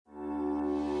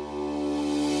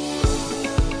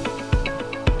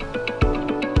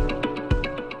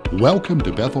Welcome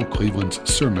to Bethel Cleveland's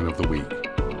Sermon of the Week.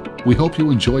 We hope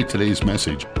you enjoyed today's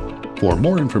message. For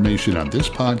more information on this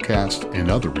podcast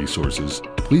and other resources,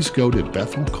 please go to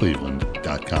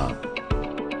bethelcleveland.com.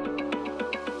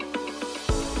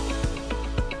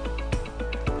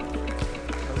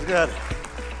 That was good.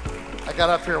 I got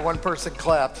up here, one person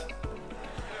clapped.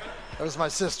 That was my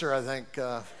sister, I think.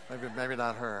 Maybe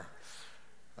not her.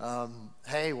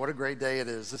 Hey, what a great day it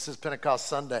is. This is Pentecost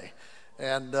Sunday.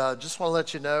 And just want to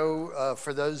let you know,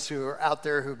 for those who are out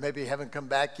there who maybe haven't come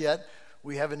back yet,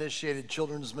 we have initiated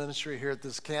children's ministry here at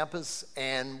this campus,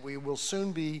 and we will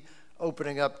soon be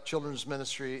opening up children's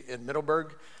ministry in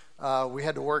Middleburg. We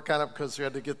had to work on it because we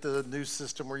had to get the new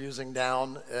system we're using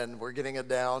down, and we're getting it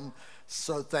down.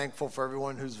 So thankful for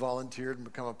everyone who's volunteered and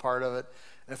become a part of it.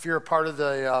 And if you're a part of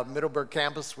the Middleburg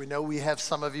campus, we know we have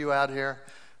some of you out here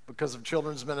because of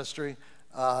children's ministry.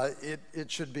 It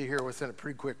should be here within a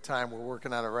pretty quick time. We're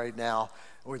working on it right now.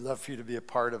 We'd love for you to be a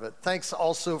part of it. Thanks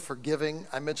also for giving.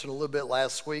 I mentioned a little bit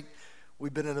last week.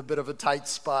 We've been in a bit of a tight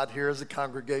spot here as a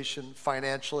congregation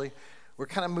financially. We're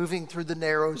kind of moving through the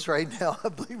narrows right now. I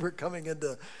believe we're coming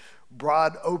into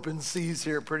broad open seas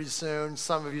here pretty soon.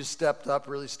 Some of you stepped up,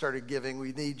 really started giving.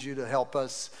 We need you to help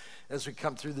us as we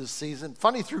come through this season.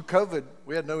 Funny, through COVID,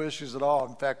 we had no issues at all.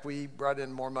 In fact, we brought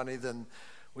in more money than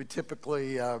we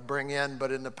typically bring in, but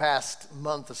in the past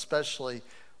month especially,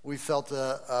 we felt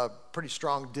a pretty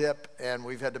strong dip, and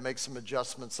we've had to make some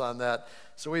adjustments on that.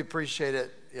 So we appreciate it.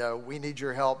 We need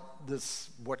your help.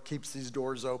 This what keeps these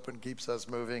doors open, keeps us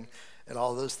moving, and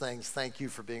all those things. Thank you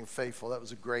for being faithful. That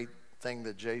was a great thing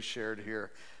that Jay shared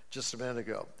here just a minute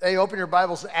ago. Hey, open your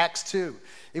Bibles to Acts 2.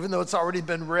 Even though it's already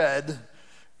been read,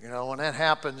 when that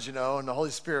happens, and the Holy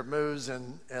Spirit moves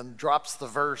and drops the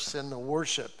verse in the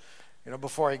worship,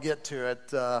 before I get to it,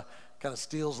 kind of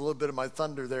steals a little bit of my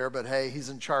thunder there, but hey, he's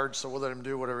in charge, so we'll let him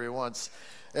do whatever he wants.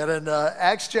 And in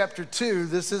Acts chapter 2,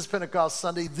 this is Pentecost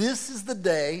Sunday. This is the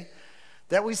day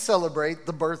that we celebrate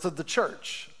the birth of the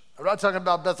church. I'm not talking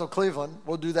about Bethel Cleveland.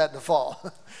 We'll do that in the fall.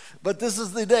 But this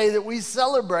is the day that we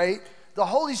celebrate the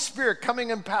Holy Spirit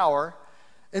coming in power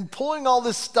and pulling all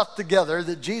this stuff together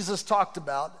that Jesus talked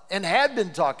about and had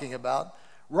been talking about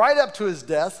right up to his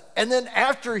death. And then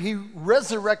after he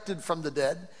resurrected from the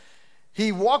dead,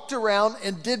 he walked around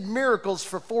and did miracles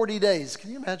for 40 days.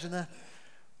 Can you imagine that?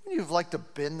 Wouldn't you have liked to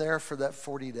have been there for that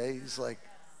 40 days?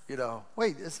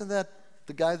 Wait, isn't that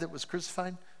the guy that was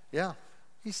crucified? Yeah,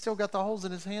 he still got the holes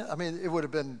in his hand. I mean, it would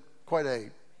have been quite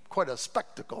a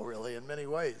spectacle, really, in many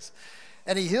ways.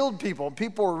 And he healed people.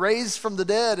 People were raised from the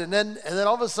dead. And then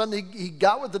all of a sudden, he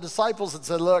got with the disciples and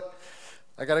said, look,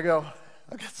 I got to go.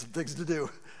 I've got some things to do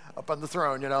up on the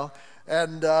throne,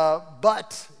 And,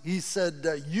 but he said,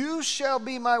 you shall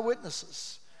be my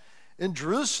witnesses in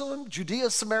Jerusalem, Judea,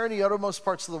 Samaria, and the uttermost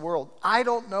parts of the world. I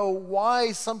don't know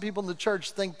why some people in the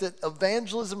church think that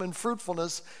evangelism and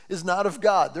fruitfulness is not of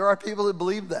God. There are people that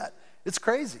believe that. It's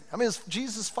crazy. I mean, it's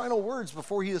Jesus' final words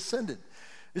before he ascended.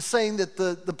 It's saying that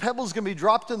the pebble's going to be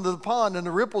dropped into the pond and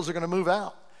the ripples are going to move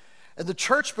out. And the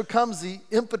church becomes the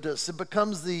impetus. It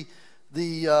becomes the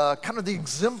kind of the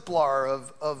exemplar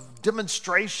of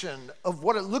demonstration of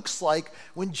what it looks like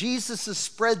when Jesus is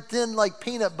spread thin like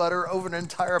peanut butter over an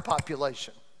entire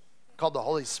population, called the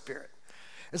Holy Spirit.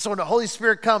 And so when the Holy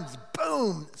Spirit comes,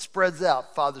 boom, it spreads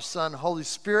out. Father, Son, Holy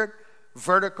Spirit,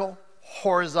 vertical,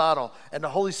 horizontal. And the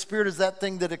Holy Spirit is that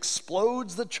thing that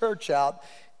explodes the church out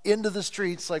into the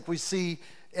streets like we see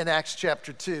in Acts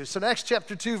chapter 2. So in Acts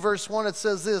chapter 2, verse 1, it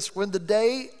says this: when the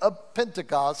day of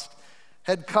Pentecost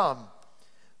had come,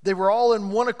 they were all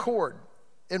in one accord,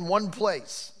 in one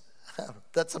place.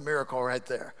 That's a miracle right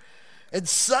there. And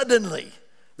suddenly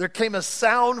there came a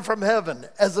sound from heaven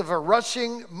as of a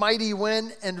rushing mighty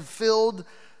wind and filled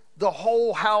the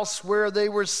whole house where they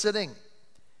were sitting.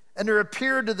 And there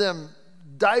appeared to them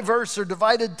diverse or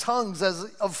divided tongues as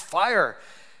of fire,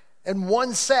 and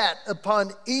one sat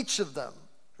upon each of them.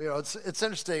 It's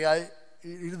interesting.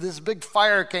 This big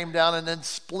fire came down and then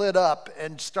split up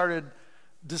and started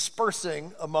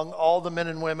dispersing among all the men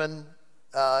and women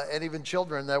and even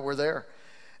children that were there.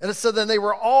 And it said then they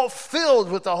were all filled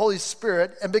with the Holy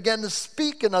Spirit and began to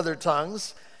speak in other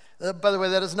tongues. By the way,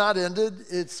 that has not ended.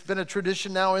 It's been a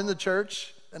tradition now in the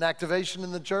church, an activation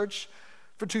in the church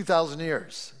for 2,000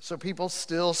 years. So people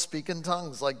still speak in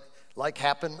tongues like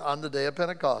happened on the day of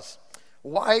Pentecost.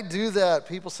 Why do that?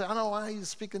 People say, I don't know why you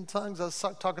speak in tongues. I was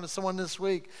talking to someone this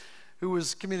week who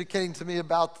was communicating to me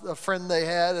about a friend they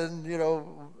had, and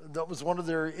that was one of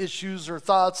their issues or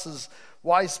thoughts is,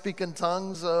 why speak in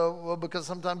tongues? Well, because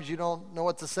sometimes you don't know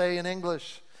what to say in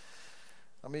English.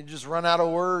 I mean, you just run out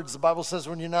of words. The Bible says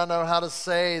when you not know how to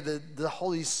say, the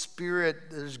Holy Spirit,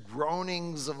 there's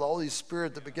groanings of the Holy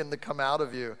Spirit that begin to come out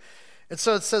of you. And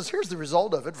so it says, here's the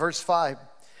result of it, verse 5.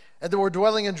 And there were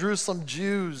dwelling in Jerusalem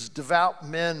Jews, devout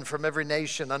men from every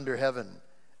nation under heaven.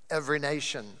 Every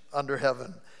nation under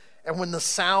heaven. And when the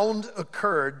sound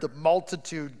occurred, the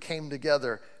multitude came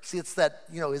together. See, it's that,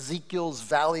 Ezekiel's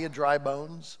valley of dry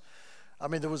bones. I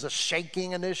mean, there was a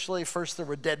shaking initially. First, there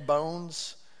were dead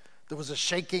bones. There was a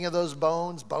shaking of those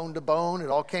bones, bone to bone. It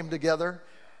all came together.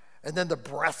 And then the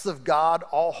breath of God,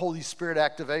 all Holy Spirit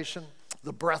activation.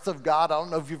 The breath of God. I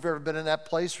don't know if you've ever been in that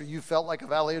place where you felt like a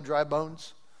valley of dry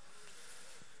bones.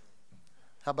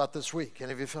 How about this week?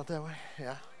 Any of you felt that way?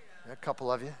 Yeah, a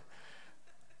couple of you.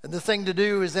 And the thing to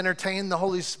do is entertain the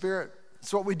Holy Spirit.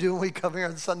 It's what we do when we come here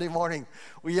on Sunday morning.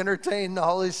 We entertain the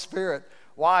Holy Spirit.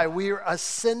 Why? We are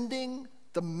ascending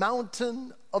the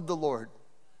mountain of the Lord.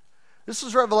 This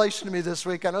was revelation to me this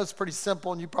week. I know it's pretty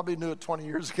simple, and you probably knew it 20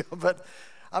 years ago, but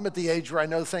I'm at the age where I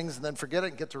know things and then forget it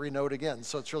and get to re-know it again,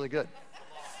 so it's really good.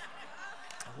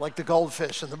 Like the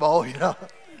goldfish in the bowl,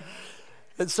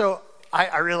 And so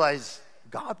I realize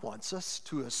God wants us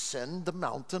to ascend the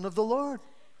mountain of the Lord.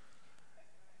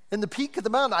 In the peak of the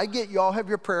mountain, I get you all have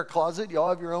your prayer closet. You all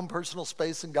have your own personal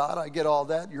space in God. I get all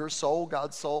that. Your soul,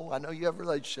 God's soul. I know you have a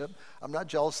relationship. I'm not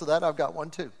jealous of that. I've got one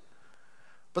too.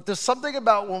 But there's something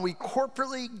about when we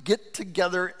corporately get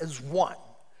together as one,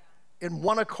 in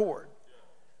one accord.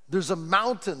 There's a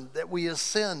mountain that we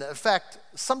ascend. In fact,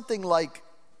 something like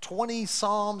 20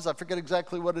 psalms, I forget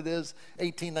exactly what it is,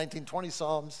 18, 19, 20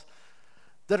 psalms,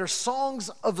 that are songs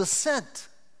of ascent.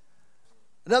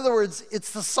 In other words,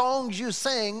 it's the songs you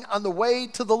sing on the way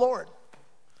to the Lord.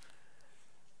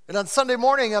 And on Sunday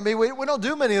morning, we don't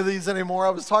do many of these anymore.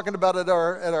 I was talking about it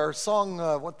at our song,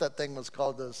 what that thing was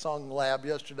called, the song lab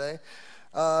yesterday.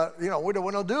 We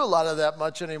don't do a lot of that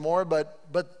much anymore, but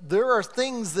there are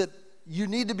things that you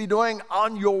need to be doing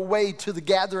on your way to the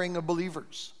gathering of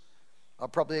believers. I'll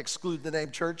probably exclude the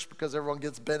name church because everyone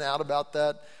gets bent out about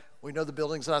that. We know the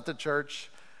building's not the church.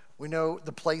 We know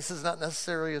the place is not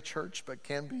necessarily a church, but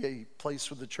can be a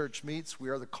place where the church meets. We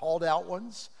are the called out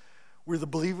ones. We're the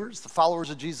believers, the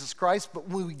followers of Jesus Christ. But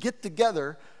when we get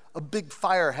together, a big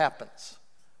fire happens.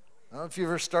 I don't know if you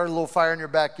ever started a little fire in your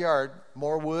backyard.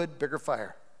 More wood, bigger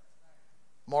fire.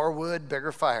 More wood,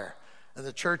 bigger fire. And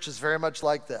the church is very much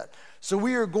like that. So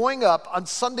we are going up on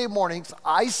Sunday mornings.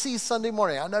 I see Sunday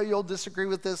morning. I know you'll disagree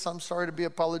with this. I'm sorry to be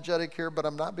apologetic here, but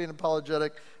I'm not being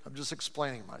apologetic. I'm just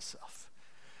explaining myself.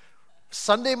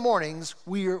 Sunday mornings,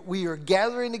 we are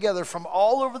gathering together from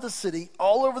all over the city,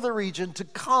 all over the region to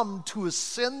come to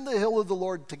ascend the hill of the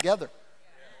Lord together.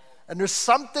 And there's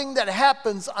something that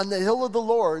happens on the hill of the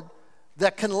Lord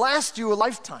that can last you a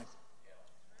lifetime.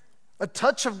 A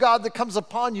touch of God that comes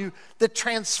upon you that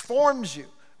transforms you.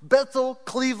 Bethel,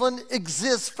 Cleveland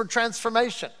exists for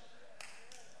transformation.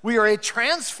 We are a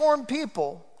transformed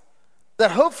people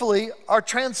that hopefully are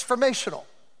transformational.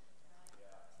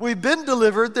 We've been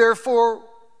delivered, therefore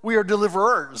we are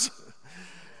deliverers.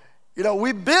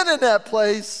 We've been in that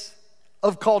place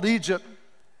called Egypt,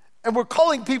 and we're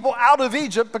calling people out of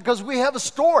Egypt because we have a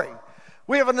story.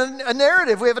 We have a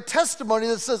narrative. We have a testimony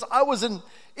that says, I was in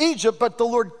Egypt, but the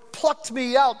Lord plucked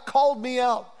me out, called me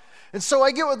out. And so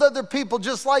I get with other people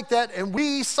just like that,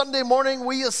 and Sunday morning,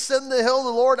 we ascend the hill of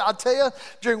the Lord. I'll tell you,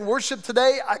 during worship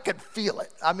today, I could feel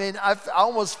it. I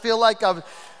almost feel like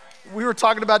we were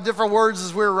talking about different words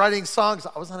as we were writing songs.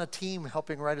 I was on a team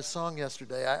helping write a song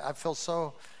yesterday. I feel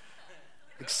so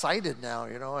excited now,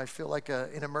 I feel like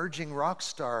an emerging rock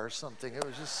star or something. It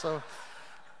was just so,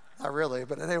 not really,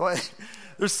 but anyway,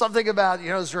 there's something about,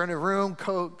 as you're in a room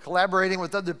collaborating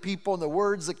with other people and the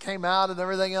words that came out and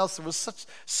everything else. It was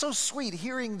so sweet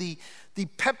hearing the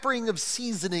peppering of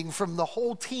seasoning from the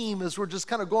whole team as we're just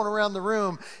kind of going around the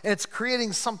room, and it's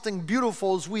creating something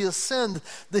beautiful as we ascend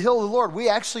the hill of the Lord. We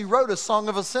actually wrote a song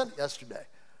of ascent yesterday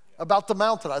about the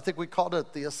mountain. I think we called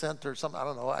it the ascent or something. I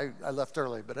don't know. I left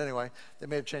early, but anyway, they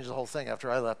may have changed the whole thing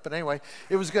after I left. But anyway,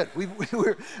 it was good. We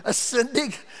were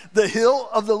ascending the hill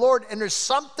of the Lord, and there's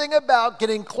something about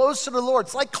getting closer to the Lord.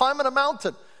 It's like climbing a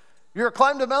mountain. You ever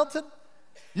climbed a mountain?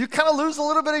 You kind of lose a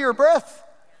little bit of your breath.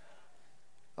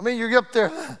 You're up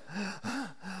there,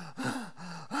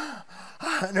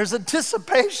 and there's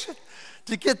anticipation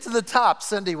to get to the top.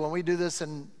 Cindy, when we do this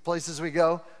in places we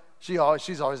go, she's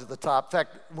always at the top. In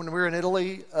fact, when we were in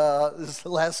Italy, this is the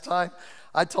last time,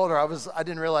 I told her I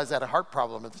didn't realize I had a heart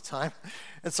problem at the time.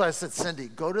 And so I said, Cindy,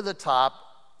 go to the top,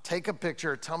 take a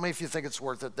picture, tell me if you think it's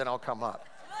worth it, then I'll come up.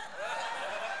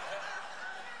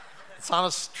 It's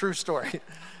honest, true story.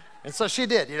 And so she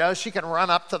did, she can run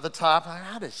up to the top.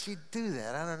 How does she do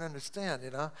that? I don't understand,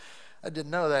 I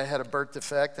didn't know that I had a birth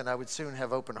defect and I would soon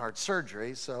have open heart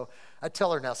surgery. So I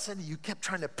tell her now, Cindy, you kept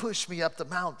trying to push me up the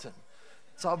mountain.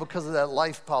 It's all because of that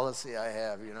life policy I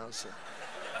have, so.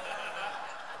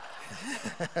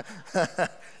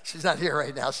 She's not here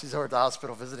right now. She's over at the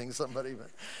hospital visiting somebody. But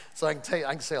so I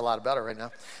can say a lot about her right now.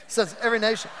 It says, every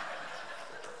nation.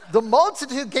 The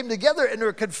multitude came together and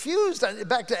were confused.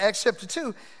 Back to Acts chapter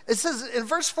 2. It says in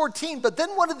verse 14, but then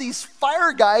one of these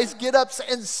fire guys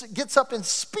gets up and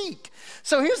speak.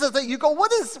 So here's the thing. You go, what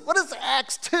does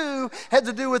Acts 2 had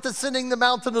to do with ascending the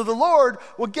mountain of the Lord?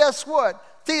 Well, guess what?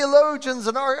 Theologians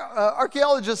and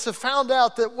archaeologists have found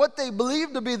out that what they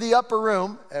believe to be the upper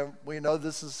room, and we know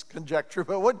this is conjecture,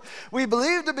 but what we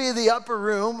believe to be the upper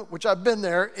room, which I've been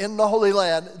there in the Holy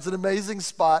Land, it's an amazing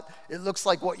spot. It looks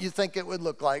like what you think it would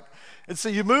look like. And so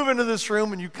you move into this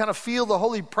room and you kind of feel the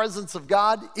holy presence of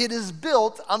God. It is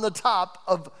built on the top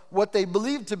of what they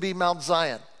believe to be Mount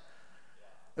Zion.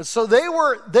 And so they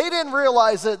didn't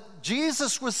realize that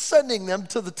Jesus was sending them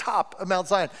to the top of Mount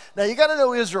Zion. Now you got to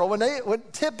know Israel, when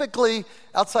typically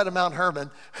outside of Mount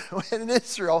Hermon, in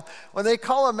Israel, when they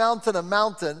call a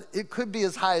mountain, it could be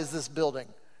as high as this building.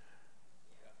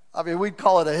 I mean, we'd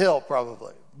call it a hill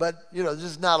probably, but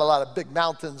there's not a lot of big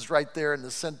mountains right there in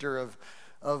the center of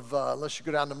unless you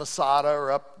go down to Masada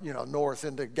or up, north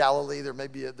into Galilee.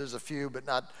 There's a few, but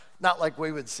not like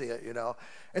we would see it,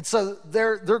 And so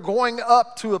they're going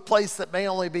up to a place that may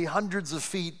only be hundreds of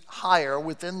feet higher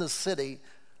within the city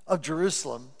of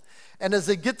Jerusalem. And as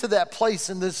they get to that place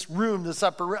in this room, this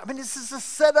upper room, this is a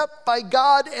setup by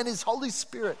God and His Holy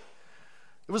Spirit.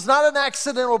 It was not an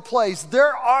accidental place.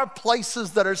 There are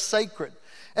places that are sacred.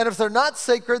 And if they're not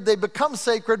sacred, they become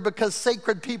sacred because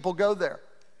sacred people go there.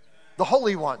 The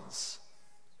holy ones.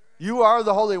 You are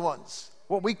the holy ones,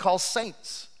 what we call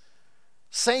saints.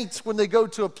 Saints, when they go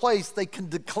to a place, they can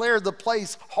declare the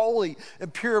place holy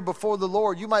and pure before the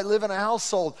Lord. You might live in a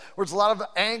household where there's a lot of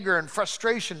anger and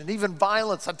frustration and even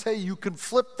violence. I tell you, you can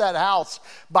flip that house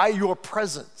by your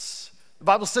presence. The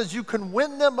Bible says you can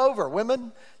win them over.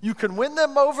 Women, you can win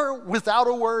them over without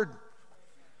a word.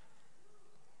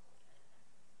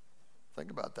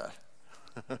 Think about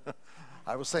that.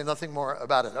 I will say nothing more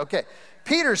about it. Okay.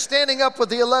 Peter, standing up with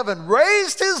the 11,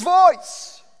 raised his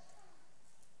voice.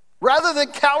 Rather than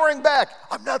cowering back,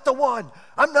 I'm not the one.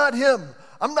 I'm not him.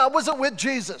 I wasn't with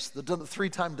Jesus. The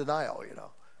 3-time denial,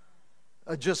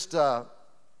 just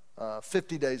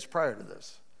 50 days prior to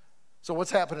this. So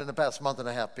what's happened in the past month and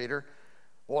a half, Peter?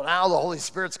 Well, now the Holy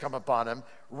Spirit's come upon him.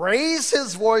 Raised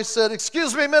his voice, said,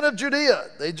 excuse me, men of Judea.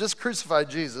 They just crucified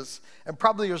Jesus and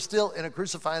probably are still in a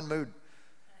crucifying mood.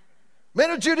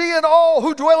 Men of Judea and all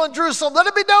who dwell in Jerusalem, let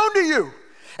it be known to you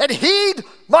and heed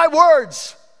my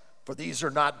words. For these are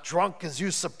not drunk as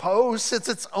you suppose, since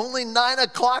it's only 9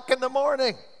 o'clock in the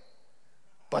morning.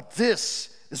 But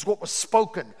this is what was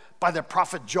spoken by the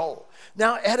prophet Joel.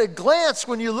 Now, at a glance,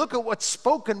 when you look at what's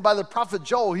spoken by the prophet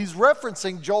Joel, he's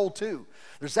referencing Joel 2.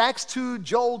 There's Acts 2,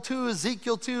 Joel 2,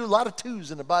 Ezekiel 2, a lot of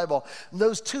 2s in the Bible. And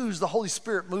those 2s, the Holy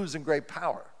Spirit moves in great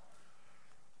power.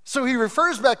 So he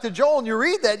refers back to Joel, and you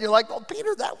read that, and you're like, well,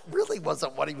 Peter, that really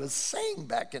wasn't what he was saying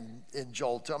back in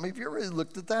Joel 2. Have you really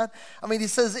looked at that? He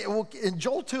says, in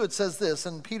Joel 2, it says this,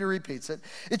 and Peter repeats it,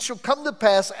 it shall come to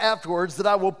pass afterwards that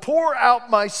I will pour out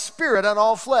my Spirit on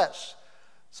all flesh.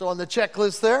 So on the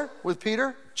checklist there with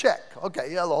Peter, check.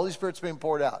 Okay, yeah, the Holy Spirit's being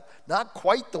poured out. Not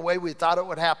quite the way we thought it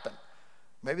would happen.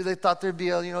 Maybe they thought there'd be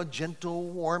a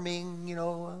gentle warming,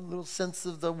 a little sense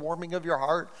of the warming of your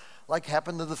heart, like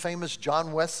happened to the famous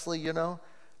John Wesley,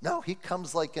 No, he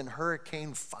comes like in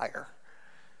hurricane fire.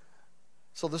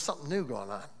 So there's something new going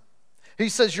on. He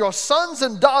says, your sons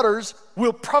and daughters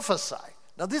will prophesy.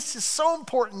 Now this is so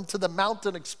important to the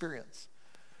mountain experience.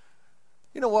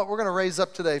 You know what? We're going to raise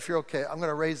up today, if you're okay. I'm going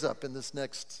to raise up in this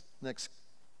next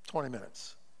 20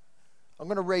 minutes. I'm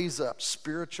going to raise up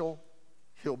spiritual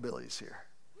hillbillies here.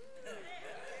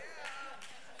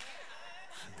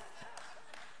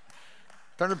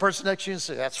 Turn to the person next to you and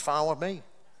say, that's fine with me.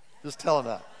 Just tell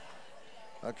them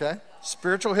that. Okay?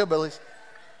 Spiritual hillbillies.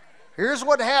 Here's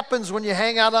what happens when you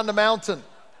hang out on the mountain.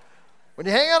 When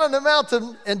you hang out on the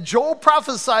mountain, and Joel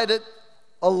prophesied it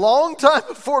a long time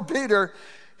before Peter,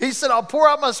 he said, I'll pour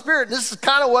out my Spirit. And this is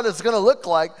kind of what it's going to look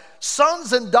like.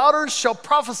 Sons and daughters shall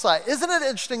prophesy. Isn't it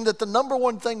interesting that the number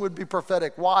one thing would be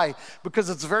prophetic? Why?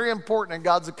 Because it's very important in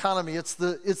God's economy. It's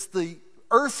the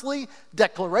earthly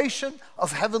declaration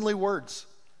of heavenly words.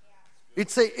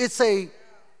 It's a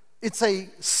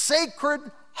sacred,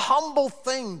 humble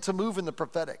thing to move in the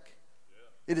prophetic.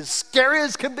 It is scary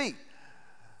as can be.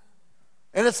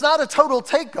 And it's not a total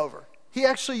takeover. He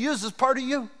actually uses part of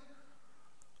you.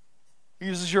 He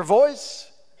uses your voice.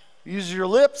 He uses your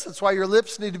lips. That's why your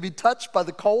lips need to be touched by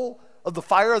the coal of the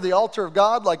fire of the altar of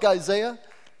God, like Isaiah,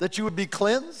 that you would be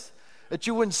cleansed, that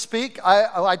you wouldn't speak.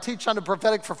 I teach on the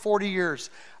prophetic for 40 years.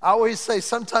 I always say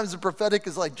sometimes the prophetic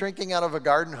is like drinking out of a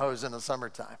garden hose in the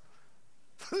summertime.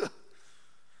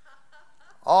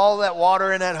 All that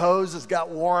water in that hose has got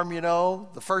warm, you know.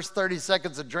 The first 30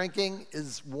 seconds of drinking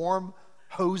is warm,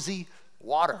 hosey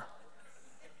water.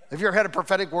 Have you ever had a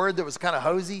prophetic word that was kind of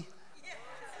hosey?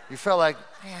 You felt like,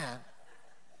 man,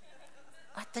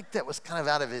 I think that was kind of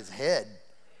out of his head.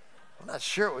 I'm not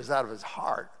sure it was out of his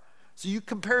heart. So you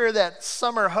compare that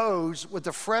summer hose with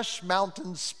the fresh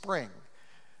mountain spring.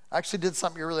 I actually did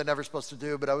something you're really never supposed to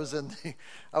do, but I was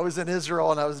in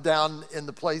Israel, and I was down in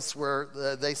the place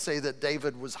where they say that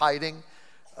David was hiding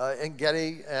in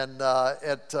Gedi, and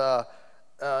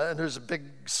there's a big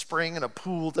spring and a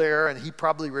pool there, and he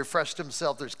probably refreshed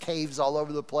himself. There's caves all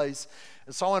over the place.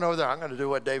 And so I went over there. I'm going to do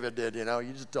what David did, you know.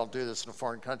 You just don't do this in a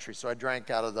foreign country. So I drank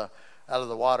out of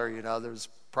the water, you know. There was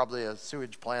probably a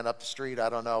sewage plant up the street. I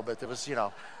don't know. But there was, you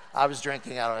know, I was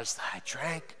drinking out of it. I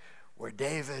drank where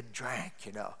David drank,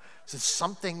 you know. So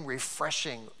something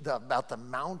refreshing about the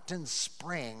mountain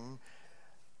spring,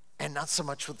 and not so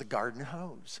much with the garden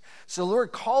hose. So the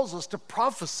Lord calls us to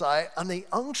prophesy on the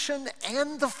unction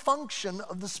and the function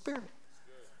of the Spirit.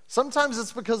 Sometimes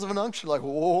it's because of an unction, like,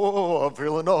 whoa, I'm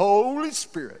feeling the Holy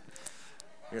Spirit,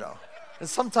 you know. And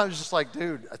sometimes it's just like,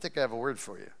 dude, I think I have a word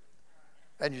for you.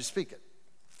 And you speak it.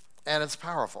 And it's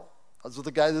powerful. I was with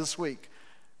a guy this week,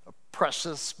 a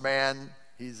precious man.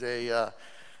 He's an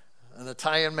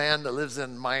Italian man that lives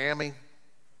in Miami.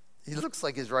 He looks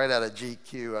like he's right out of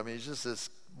GQ. I mean, he's just this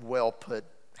well-put,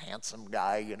 handsome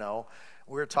guy, you know.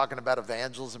 We were talking about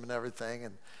evangelism and everything,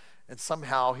 and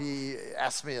somehow he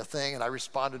asked me a thing, and I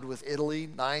responded with Italy.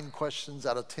 9 questions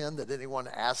out of 10 that anyone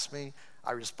asked me,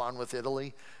 I respond with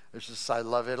Italy. It's just, I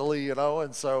love Italy, you know,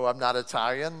 and so I'm not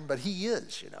Italian, but he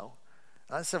is, you know.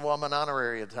 And I said, well, I'm an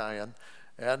honorary Italian,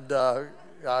 and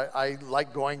I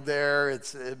like going there.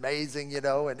 It's amazing, you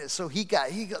know. And so he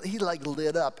like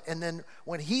lit up, and then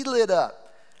when he lit up,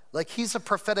 like he's a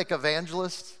prophetic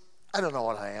evangelist. I don't know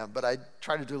what I am, but I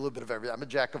try to do a little bit of everything. I'm a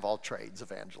jack of all trades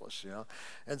evangelist, you know.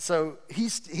 And so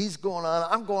he's going on,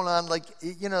 I'm going on, like,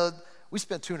 you know, we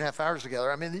spent 2.5 hours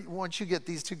together. I mean, once you get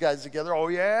these two guys together, oh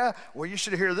yeah, well you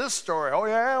should hear this story. Oh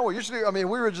yeah, well you should hear, I mean,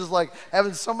 we were just like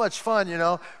having so much fun, you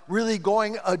know, really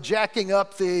going, jacking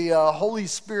up the Holy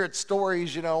Spirit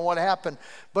stories, you know, what happened.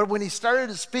 But when he started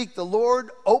to speak, the Lord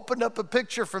opened up a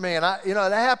picture for me, and you know,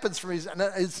 that happens for me.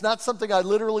 It's not something I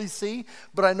literally see,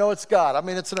 but I know it's God. I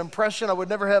mean, it's an impression I would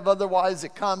never have otherwise.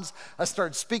 It comes. I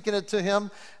started speaking it to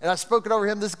him, and I spoke it over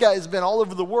him. This guy has been all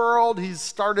over the world. He's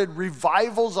started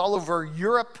revivals all over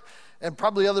Europe and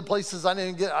probably other places I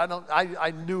didn't get.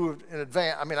 I knew in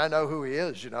advance. I mean, I know who he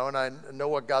is, you know, and I know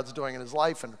what God's doing in his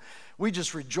life, and we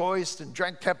just rejoiced and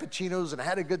drank cappuccinos and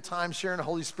had a good time sharing the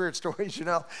Holy Spirit stories, you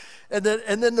know. And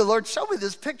then the Lord showed me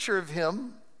this picture of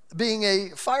him being a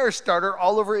fire starter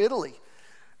all over Italy.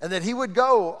 And that he would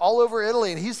go all over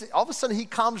Italy, and all of a sudden he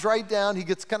calms right down. He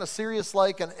gets kind of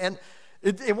serious-like, and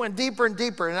it went deeper and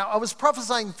deeper. And I was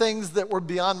prophesying things that were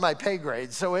beyond my pay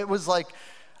grade. So it was like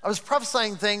I was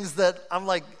prophesying things that I'm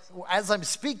like, as I'm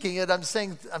speaking it, I'm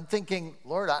thinking,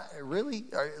 Lord, really?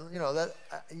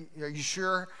 Are you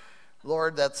sure?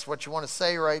 Lord, that's what you want to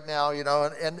say right now, you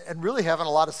know, and really having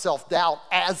a lot of self-doubt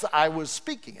as I was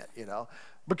speaking it, you know,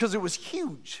 because it was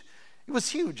huge. It was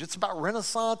huge. It's about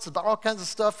Renaissance, about all kinds of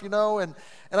stuff, you know, and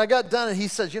I got done, and he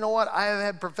says, you know what, I have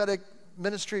had prophetic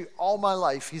ministry all my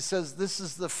life. He says, this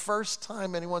is the first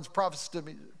time anyone's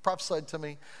prophesied to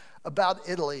me about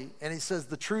Italy, and he says,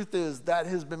 the truth is that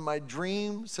has been my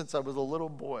dream since I was a little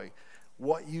boy,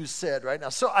 what you said right now.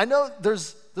 So I know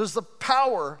there's the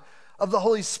power of the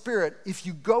Holy Spirit. If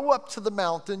you go up to the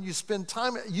mountain, you spend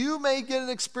time, you may get an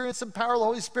experience and power of the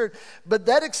Holy Spirit, but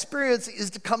that experience is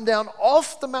to come down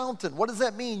off the mountain. What does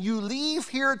that mean? You leave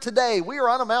here today. We are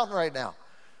on a mountain right now.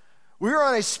 We are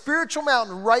on a spiritual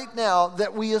mountain right now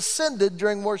that we ascended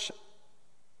during worship.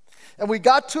 And we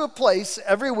got to a place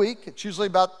every week, it's usually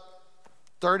about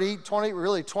 20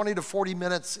 to 40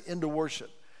 minutes into worship.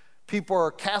 People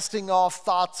are casting off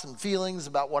thoughts and feelings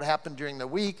about what happened during the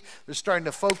week. They're starting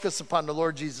to focus upon the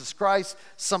Lord Jesus Christ.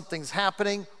 Something's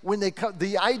happening. When they come,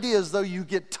 the idea is though you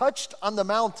get touched on the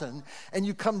mountain and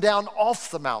you come down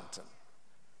off the mountain.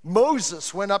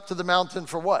 Moses went up to the mountain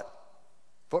for what?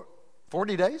 For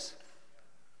 40 days?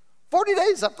 40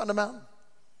 days up on the mountain.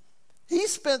 He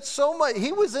spent so much.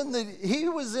 He was in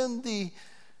the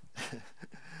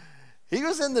He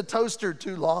was in the toaster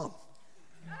too long.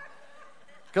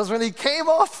 Because when he came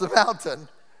off the mountain,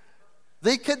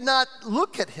 they could not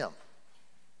look at him.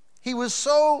 He was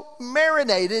so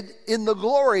marinated in the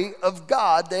glory of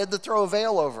God, they had to throw a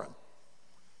veil over him.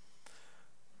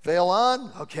 Veil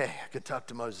on, okay, I can talk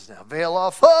to Moses now. Veil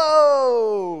off,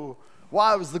 oh!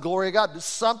 Why? It was the glory of God. There's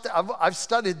something, I've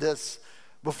studied this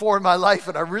before in my life,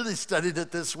 and I really studied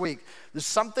it this week. There's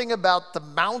something about the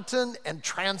mountain and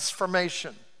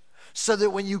transformation. So that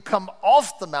when you come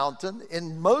off the mountain,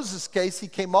 in Moses' case, he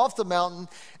came off the mountain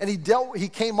and he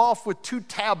came off with 2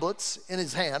 tablets in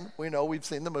his hand. We know, we've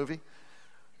seen the movie.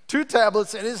 2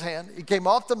 tablets in his hand. He came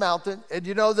off the mountain, and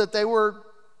you know that they were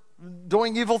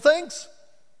doing evil things.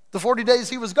 The 40 days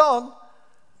he was gone,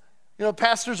 you know,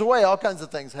 pastors away, all kinds of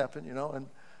things happen, you know.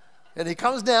 And he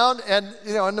comes down, and,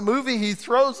 you know, in the movie, he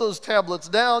throws those tablets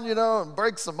down, you know, and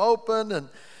breaks them open, and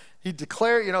he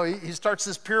declares, you know, he starts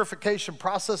this purification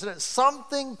process, and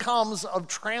something comes of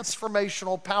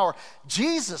transformational power.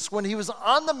 Jesus, when he was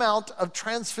on the Mount of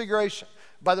Transfiguration,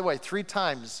 by the way, 3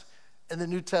 times in the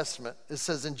New Testament, it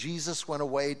says, and Jesus went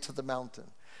away to the mountain.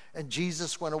 And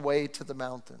Jesus went away to the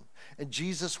mountain. And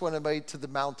Jesus went away to the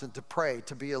mountain to pray,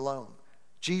 to be alone.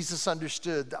 Jesus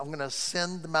understood, I'm going to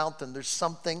ascend the mountain. There's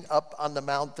something up on the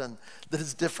mountain that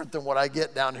is different than what I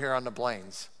get down here on the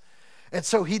plains. And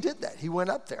so he did that. He went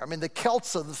up there. I mean, the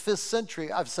Celts of the 5th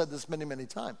century, I've said this many, many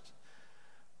times,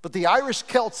 but the Irish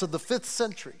Celts of the 5th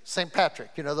century, St.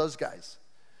 Patrick, you know those guys,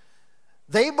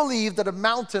 they believed that a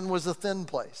mountain was a thin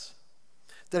place.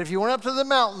 That if you went up to the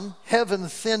mountain, heaven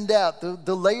thinned out.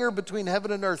 The layer between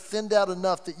heaven and earth thinned out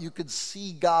enough that you could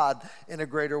see God in a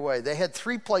greater way. They had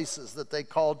 3 places that they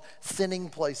called thinning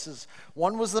places.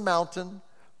 One was the mountain,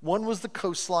 one was the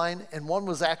coastline, and one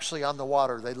was actually on the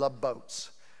water. They loved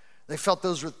boats. They felt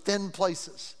those were thin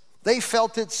places. They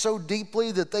felt it so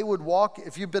deeply that they would walk.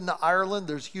 If you've been to Ireland,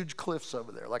 there's huge cliffs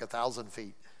over there, like 1,000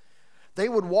 feet. They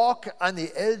would walk on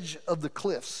the edge of the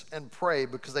cliffs and pray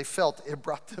because they felt it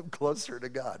brought them closer to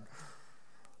God.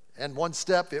 And one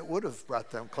step, it would have brought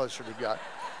them closer to God.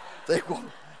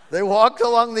 They walked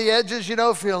along the edges, you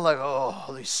know, feeling like, oh,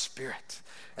 Holy Spirit.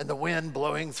 And the wind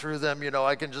blowing through them, you know,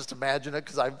 I can just imagine it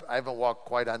because I haven't walked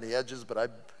quite on the edges, but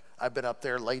I've been up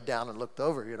there, laid down and looked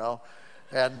over, you know,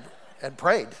 and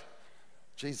prayed.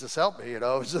 Jesus help me, you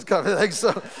know. It was just kind of like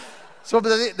so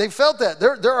they felt that.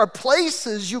 There are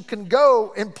places you can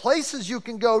go, and places you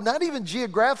can go, not even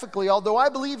geographically, although I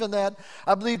believe in that.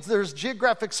 I believe there's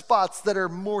geographic spots that are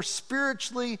more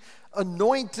spiritually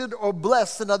anointed or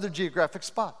blessed than other geographic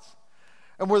spots.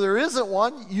 And where there isn't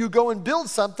one, you go and build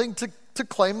something to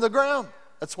claim the ground.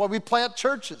 That's why we plant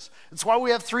churches. It's why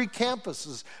we have 3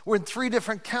 campuses. We're in 3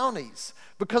 different counties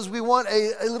because we want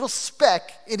a little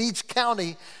speck in each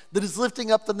county that is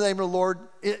lifting up the name of the Lord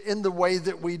in the way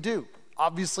that we do.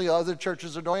 Obviously, other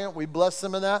churches are doing it. We bless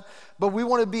them in that. But we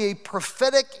want to be a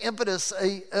prophetic impetus,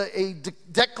 a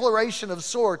declaration of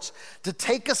sorts to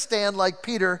take a stand like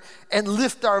Peter and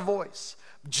lift our voice.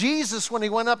 Jesus, when he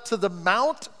went up to the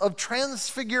Mount of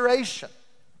Transfiguration,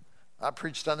 I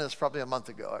preached on this probably a month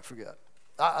ago, I forget.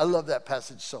 I love that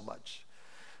passage so much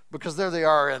because there they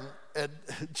are and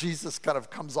Jesus kind of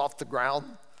comes off the ground.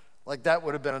 Like that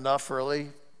would have been enough really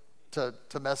to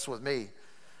mess with me.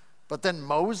 But then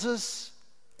Moses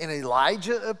and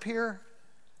Elijah appear.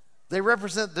 They're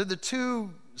the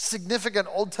 2 significant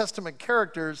Old Testament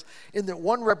characters in that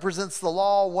one represents the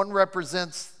law, one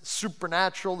represents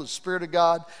supernatural, the Spirit of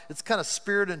God. It's kind of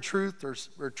spirit and truth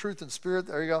or truth and spirit.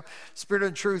 There you go. Spirit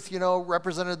and truth, you know,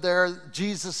 represented there.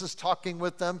 Jesus is talking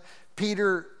with them.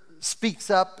 Peter speaks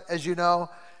up, as you know,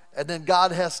 and then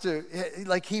God has to,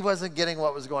 like he wasn't getting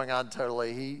what was going on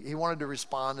totally. He wanted to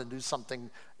respond and do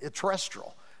something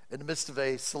terrestrial in the midst of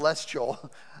a celestial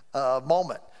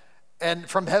moment. And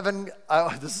from heaven,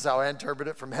 this is how I interpret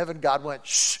it, from heaven God went,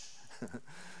 shh.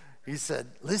 He said,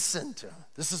 listen to him.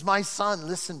 This is my son,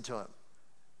 listen to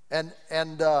him.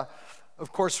 And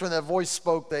of course, when that voice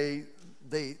spoke, they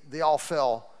all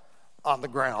fell on the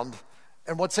ground.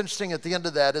 And what's interesting at the end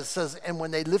of that, it says, and when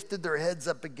they lifted their heads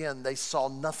up again, they saw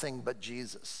nothing but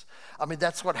Jesus. I mean,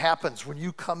 that's what happens when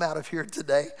you come out of here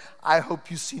today. I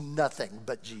hope you see nothing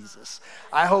but Jesus.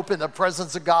 I hope in the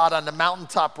presence of God on the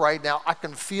mountaintop right now, I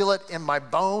can feel it in my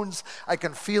bones. I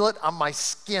can feel it on my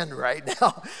skin right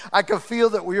now. I can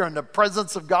feel that we are in the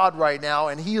presence of God right now,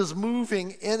 and he is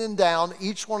moving in and down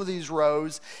each one of these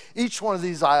rows, each one of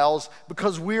these aisles,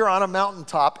 because we are on a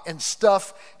mountaintop, and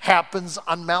stuff happens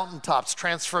on mountaintops.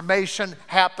 Transformation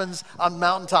happens on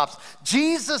mountaintops.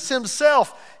 Jesus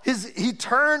himself, he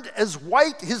turned as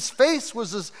white, his face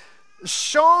was as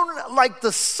shone like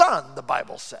the sun, the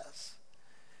Bible says.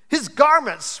 His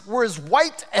garments were as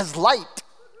white as light,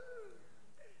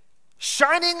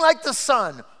 shining like the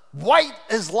sun, white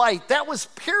as light. That was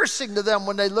piercing to them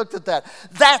when they looked at that.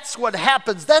 That's what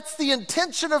happens. That's the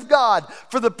intention of God,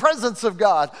 for the presence of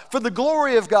God, for the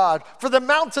glory of God, for the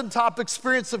mountaintop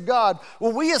experience of God.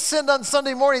 When we ascend on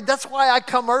Sunday morning, that's why I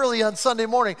come early on Sunday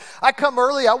morning. I come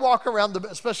early, I walk around,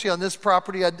 especially on this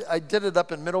property. I did it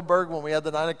up in Middleburg when we had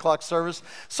the 9 o'clock service.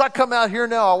 So I come out here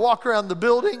now, I walk around the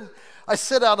building. I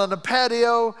sit out on the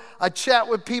patio, I chat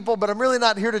with people, but I'm really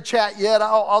not here to chat yet.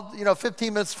 I'll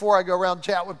 15 minutes before I go around,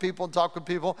 chat with people and talk with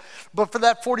people. But for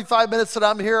that 45 minutes that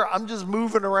I'm here, I'm just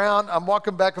moving around. I'm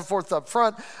walking back and forth up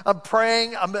front. I'm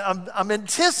praying. I'm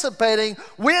anticipating,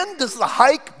 when does the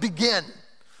hike begin?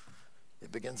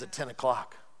 It begins at 10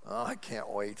 o'clock. Oh, I can't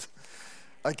wait.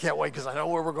 I can't wait because I know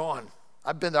where we're going.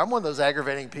 I've been there. I'm one of those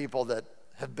aggravating people that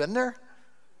have been there. And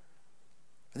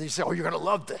then you say, oh, you're going to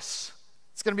love this.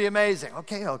 It's going to be amazing.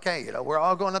 Okay, we're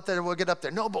all going up there, we'll get up there.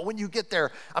 No, but when you get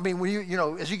there,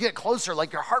 when as you get closer,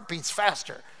 like your heart beats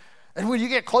faster. And when you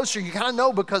get closer, you kind of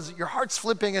know because your heart's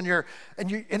flipping and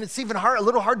it's even a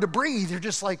little hard to breathe. You're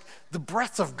just like, the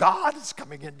breath of God is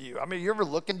coming into you. You ever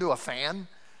look into a fan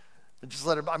and just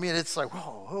let it, it's like,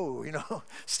 whoa,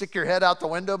 stick your head out the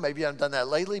window. Maybe I haven't done that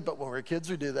lately, but when we're kids,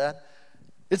 we do that.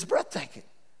 It's breathtaking.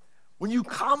 When you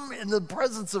come in the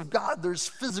presence of God, there's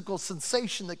physical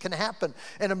sensation that can happen,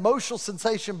 an emotional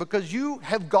sensation, because you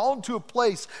have gone to a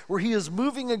place where he is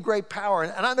moving in great power.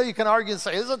 And I know you can argue and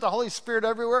say, isn't the Holy Spirit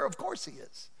everywhere? Of course he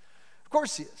is. Of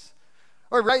course he is.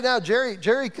 Or right now,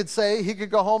 Jerry could say, he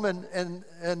could go home and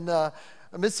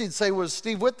Missy'd say, was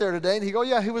Steve Witt there today? And he'd go,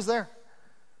 yeah, he was there.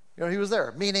 He was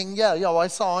there. Meaning, I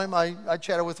saw him, I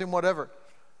chatted with him, whatever.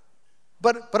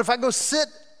 But if I go sit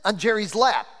on Jerry's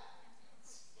lap,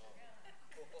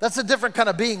 that's a different kind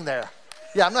of being there.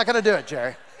 Yeah, I'm not going to do it,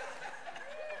 Jerry.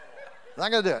 I'm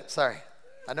not going to do it. Sorry.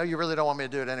 I know you really don't want me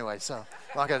to do it anyway, so I'm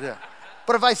not going to do it.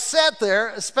 But if I sat there,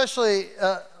 especially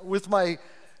with my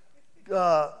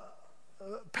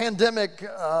pandemic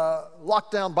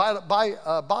lockdown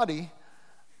body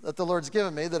that the Lord's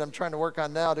given me, that I'm trying to work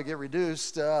on now to get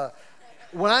reduced,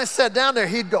 when I sat down there,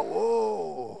 he'd go,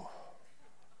 oh,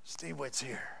 Steve Witt's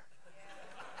here.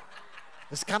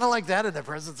 It's kind of like that in the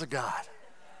presence of God.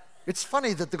 It's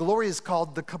funny that the glory is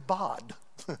called the kabod.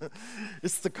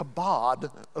 It's the kabod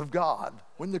of God.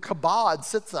 When the kabod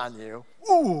sits on you,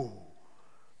 ooh,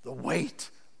 the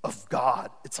weight of God.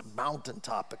 It's a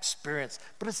mountaintop experience,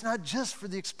 but it's not just for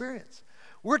the experience.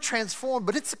 We're transformed,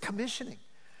 but it's a commissioning.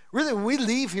 Really, when we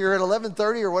leave here at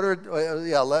 11:30 or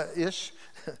whatever, ish.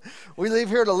 We leave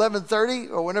here at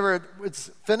 11:30 or whenever it's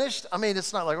finished.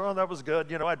 It's not like, oh, that was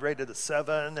good. I'd rate it a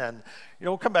 7, and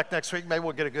we'll come back next week. Maybe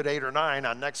we'll get a good 8 or 9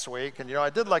 on next week. And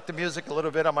I did like the music a little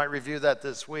bit. I might review that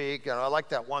this week. I like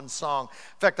that one song.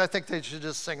 In fact, I think they should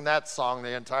just sing that song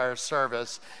the entire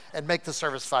service and make the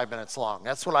service 5 minutes long.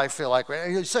 That's what I feel like.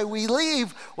 So we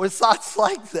leave with thoughts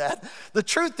like that. The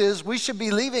truth is, we should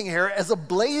be leaving here as a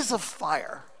blaze of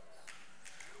fire.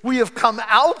 We have come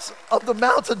out of the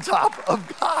mountaintop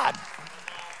of God.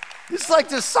 It's like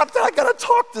there's something, I got to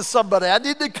talk to somebody. I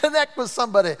need to connect with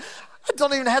somebody. I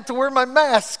don't even have to wear my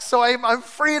mask, so I'm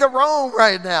free to roam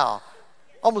right now.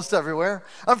 Almost everywhere.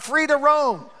 I'm free to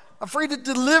roam. I'm free to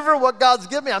deliver what God's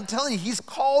given me. I'm telling you, he's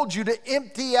called you to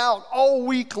empty out all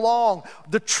week long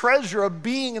the treasure of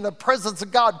being in the presence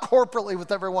of God corporately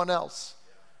with everyone else.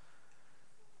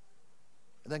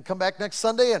 And then come back next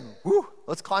Sunday and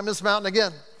let's climb this mountain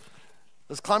again.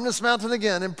 Let's climb this mountain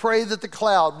again and pray that the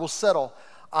cloud will settle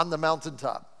on the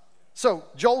mountaintop. So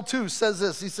Joel 2 says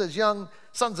this. He says, young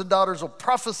sons and daughters will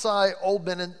prophesy, old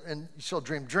men and shall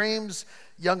dream dreams,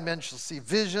 young men shall see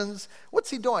visions. What's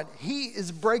he doing? He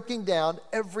is breaking down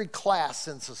every class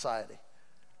in society.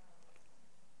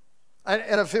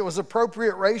 And if it was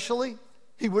appropriate racially,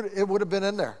 it would have been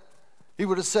in there. He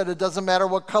would have said, it doesn't matter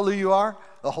what color you are,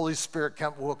 the Holy Spirit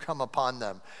will come upon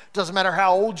them. Doesn't matter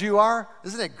how old you are.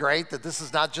 Isn't it great that this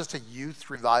is not just a youth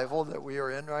revival that we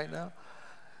are in right now?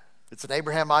 It's an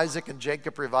Abraham, Isaac, and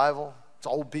Jacob revival. It's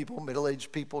old people,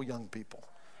 middle-aged people, young people.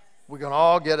 We're going to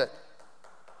all get it.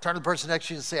 Turn to the person next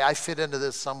to you and say, I fit into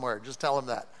this somewhere. Just tell them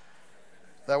that.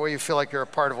 That way you feel like you're a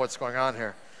part of what's going on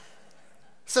here.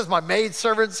 It says my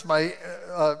maidservants, my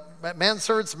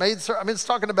manservants, maidservants. It's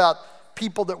talking about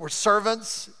people that were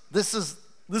servants. This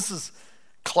is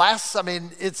class.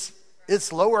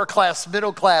 It's lower class,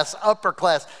 middle class, upper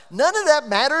class. None of that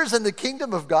matters in the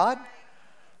kingdom of God.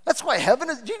 That's why heaven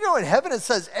is, do you know in heaven it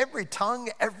says every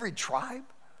tongue, every tribe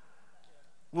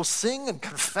will sing and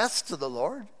confess to the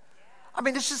Lord? I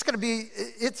mean, it's just going to be,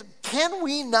 can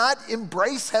we not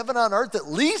embrace heaven on earth at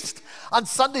least on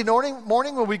Sunday morning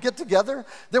when we get together?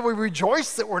 That we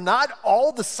rejoice that we're not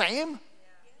all the same?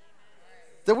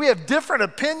 That we have different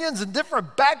opinions and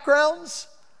different backgrounds?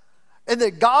 And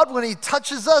that God, when he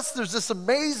touches us, there's this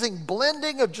amazing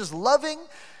blending of just loving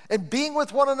and being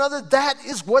with one another. That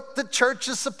is what the church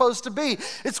is supposed to be.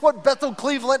 It's what Bethel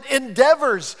Cleveland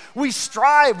endeavors. We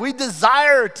strive, we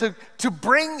desire to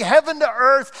bring heaven to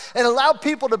earth and allow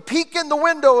people to peek in the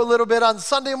window a little bit on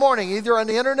Sunday morning, either on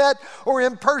the internet or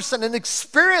in person, and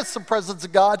experience the presence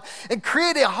of God and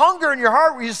create a hunger in your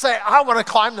heart where you say, I want to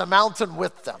climb the mountain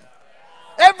with them.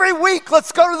 Every week,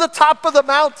 let's go to the top of the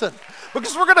mountain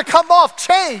because we're going to come off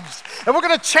changed, and we're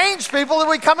going to change people that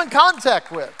we come in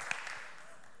contact with.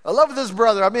 I love this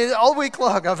brother. I mean, all week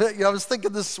long, I was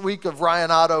thinking this week of Ryan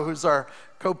Otto, who's our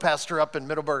co-pastor up in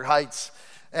Middleburg Heights.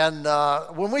 And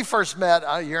when we first met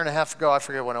a year and a half ago, I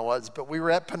forget when it was, but we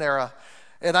were at Panera.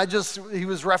 And he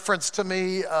was referenced to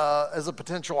me as a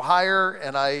potential hire.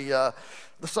 And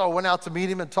so I went out to meet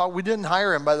him and talk. We didn't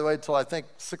hire him, by the way, until I think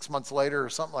 6 months later or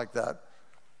something like that.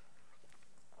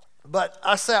 But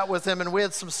I sat with him, and we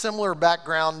had some similar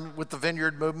background with the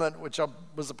Vineyard movement, which I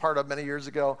was a part of many years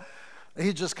ago.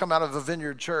 He'd just come out of a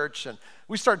Vineyard church, and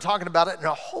we started talking about it, and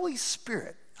the Holy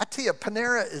Spirit, I tell you,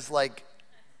 Panera is like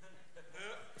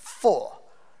full.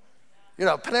 You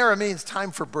know, Panera means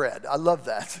time for bread. I love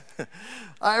that.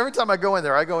 Every time I go in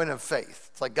there, I go in faith.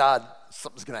 It's like, God,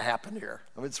 something's going to happen here.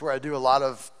 I mean, it's where I do a lot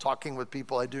of talking with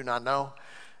people I do not know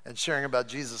and sharing about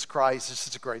Jesus Christ. It's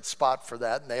just a great spot for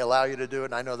that, and they allow you to do it,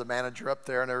 and I know the manager up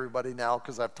there and everybody now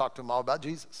because I've talked to them all about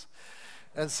Jesus.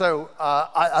 And so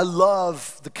I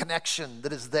love the connection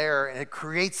that is there, and it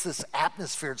creates this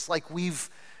atmosphere. It's like we've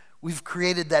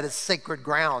created that as sacred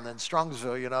ground in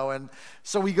Strongsville, you know. And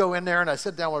so we go in there, and I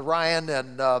sit down with Ryan,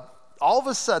 and all of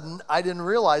a sudden, I didn't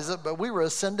realize it, but we were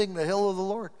ascending the hill of the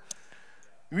Lord.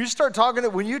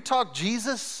 When you talk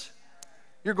Jesus,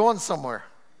 you're going somewhere.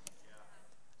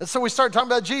 And so we started talking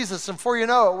about Jesus, and before you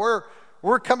know it,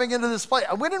 we're coming into this place.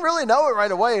 We didn't really know it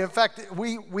right away. In fact,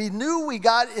 we knew we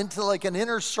got into like an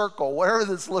inner circle, whatever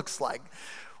this looks like,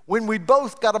 when we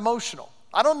both got emotional.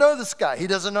 I don't know this guy. He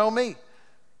doesn't know me.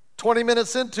 20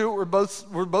 minutes into it,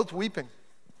 we're both weeping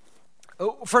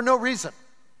for no reason.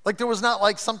 Like there was not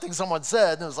like something someone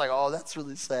said, and it was like, oh, that's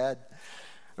really sad.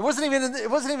 It wasn't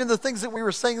even the things that we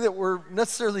were saying that were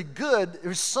necessarily good. It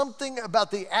was something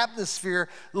about the atmosphere.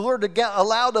 The Lord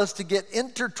allowed us to get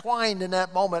intertwined in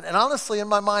that moment. And honestly, in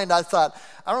my mind, I thought,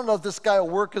 I don't know if this guy will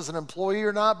work as an employee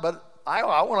or not, but I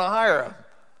want to hire him.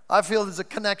 I feel there's a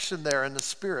connection there in the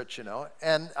spirit, you know.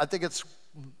 And I think it's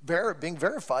being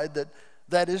verified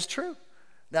that is true.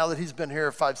 Now that he's been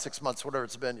here 5-6 months, whatever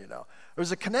it's been, you know.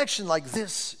 There's a connection like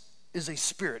this is a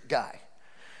spirit guy.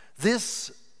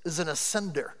 This is an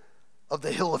ascender of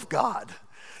the hill of God.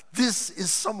 This is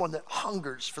someone that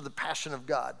hungers for the passion of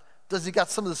God. Does he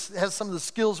has some of the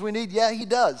skills we need? Yeah, he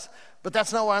does. But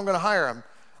that's not why I'm going to hire him.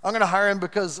 I'm going to hire him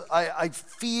because I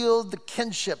feel the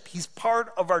kinship. He's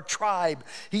part of our tribe.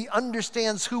 He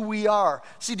understands who we are.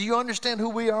 See, do you understand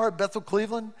who we are at Bethel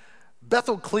Cleveland?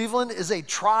 Bethel Cleveland is a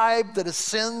tribe that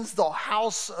ascends the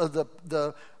house of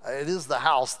the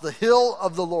hill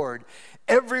of the Lord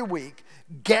every week,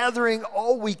 gathering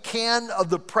all we can of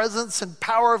the presence and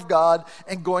power of God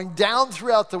and going down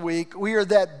throughout the week. We are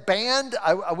that band.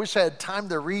 I wish I had time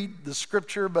to read the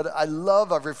scripture, but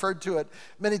I've referred to it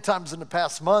many times in the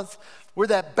past month. We're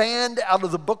that band out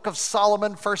of the book of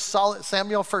Solomon, 1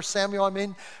 Samuel,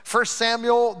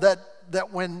 that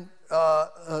when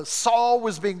Saul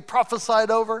was being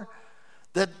prophesied over,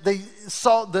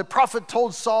 the prophet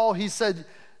told Saul, he said,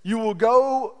 you will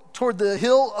go toward the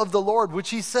hill of the Lord, which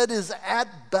he said is at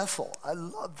Bethel. I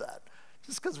love that.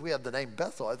 Just because we have the name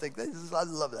Bethel, I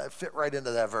love that. I fit right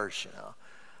into that verse, you know.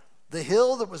 The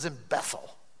hill that was in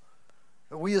Bethel.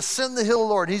 We ascend the hill of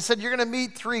the Lord. He said, you're going to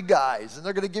meet 3 guys, and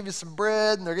they're going to give you some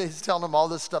bread, and he's telling them all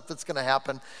this stuff that's going to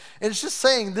happen. And it's just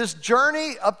saying this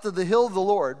journey up to the hill of the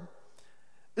Lord,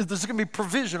 there's going to be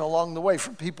provision along the way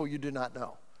from people you do not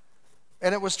know.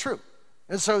 And it was true.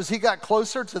 And so as he got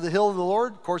closer to the hill of the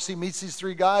Lord, of course, he meets these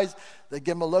 3 guys. They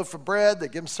give him a loaf of bread. They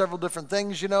give him several different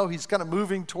things, you know. He's kind of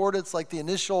moving toward it. It's like the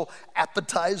initial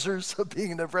appetizers of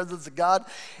being in the presence of God.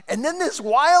 And then this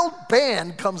wild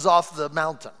band comes off the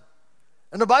mountain.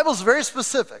 And the Bible's very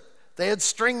specific. They had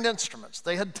stringed instruments.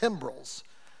 They had timbrels.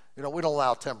 You know, we don't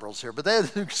allow timbrels here, but they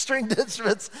had stringed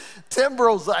instruments,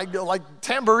 timbrels, like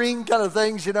tambourine kind of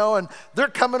things, you know. And they're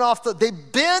coming off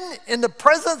they've been in the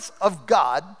presence of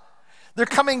God. They're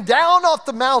coming down off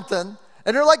the mountain,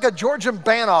 and they're like a Georgian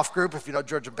Banov group. If you know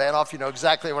Georgian Banov, you know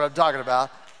exactly what I'm talking about.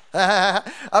 I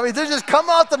mean, they just come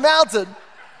off the mountain.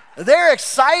 They're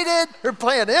excited. They're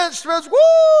playing instruments.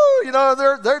 Woo! You know,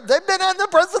 they've been in the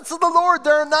presence of the Lord.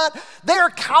 They are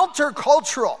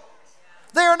countercultural.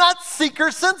 They are not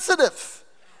seeker sensitive.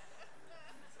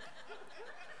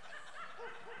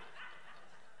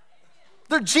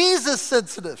 They're Jesus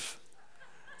sensitive.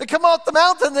 They come off the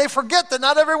mountain, they forget that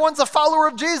not everyone's a follower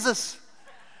of Jesus.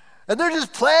 And they're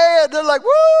just playing, they're like,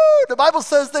 woo! The Bible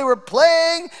says they were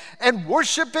playing and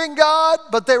worshiping God,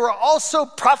 but they were also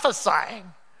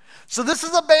prophesying. So this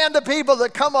is a band of people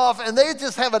that come off and they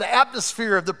just have an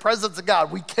atmosphere of the presence of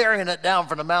God. We carrying it down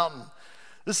from the mountain.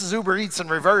 This is Uber Eats in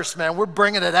reverse, man. We're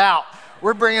bringing it out.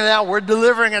 We're bringing it out. We're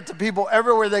delivering it to people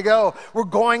everywhere they go. We're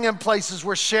going in places.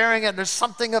 We're sharing it. There's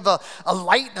something of a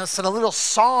lightness and a little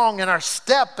song in our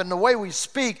step and the way we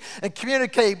speak and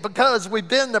communicate because we've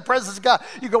been in the presence of God.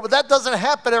 You go, but that doesn't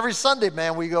happen every Sunday,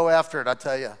 man. We go after it, I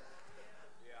tell you.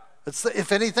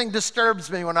 If anything disturbs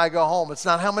me when I go home, it's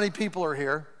not how many people are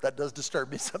here. That does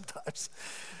disturb me sometimes.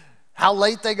 How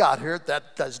late they got here,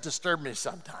 that does disturb me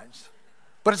sometimes.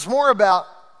 But it's more about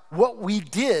what we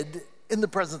did in the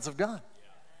presence of God.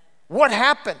 What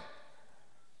happened?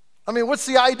 I mean, what's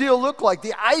the ideal look like?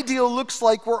 The ideal looks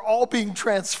like we're all being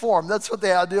transformed. That's what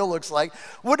the ideal looks like.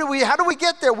 How do we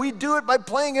get there? We do it by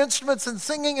playing instruments and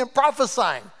singing and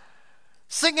prophesying.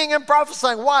 Singing and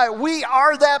prophesying. Why? We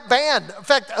are that band. In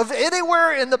fact, of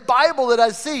anywhere in the Bible that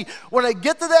I see, when I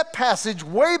get to that passage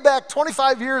way back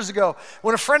 25 years ago,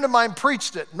 when a friend of mine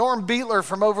preached it, Norm Beatler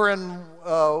from over in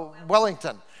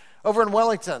Wellington,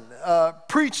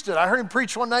 preached it. I heard him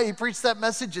preach one night. He preached that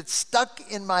message. It stuck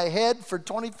in my head for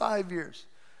 25 years.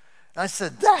 And I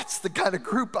said, that's the kind of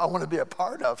group I want to be a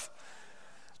part of.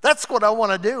 That's what I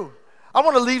want to do. I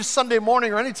want to leave Sunday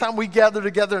morning or anytime we gather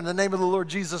together in the name of the Lord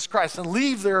Jesus Christ and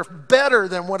leave there better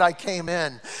than what I came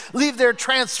in. Leave there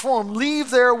transformed. Leave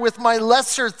there with my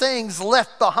lesser things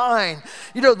left behind.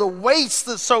 You know, the weights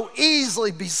that so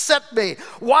easily beset me.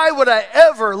 Why would I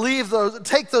ever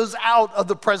take those out of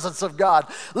the presence of God?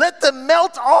 Let them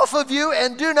melt off of you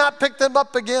and do not pick them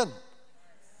up again.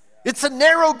 It's a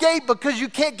narrow gate because you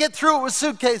can't get through it with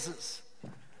suitcases.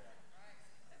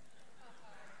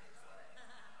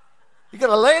 You got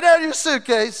to lay down your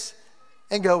suitcase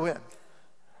and go in.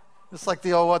 It's like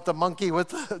the monkey with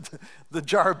the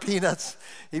jar of peanuts.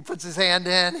 He puts his hand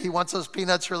in. He wants those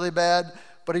peanuts really bad,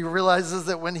 but he realizes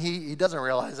that when he doesn't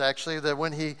realize actually that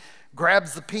when he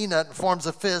grabs the peanut and forms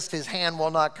a fist, his hand will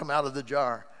not come out of the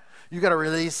jar. You got to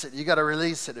release it. You got to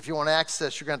release it. If you want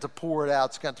access, you're going to have to pour it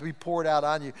out. It's going to be poured out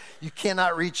on you. You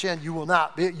cannot reach in. You will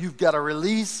not. You've got to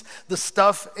release the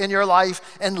stuff in your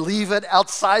life and leave it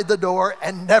outside the door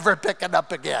and never pick it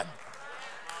up again.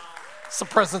 It's the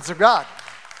presence of God.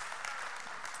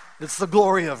 It's the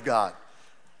glory of God.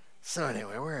 So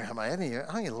anyway, where am I? I need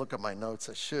to look at my notes.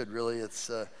 I should really.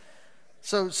 It's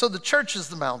so the church is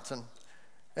the mountain.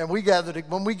 And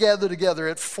when we gather together,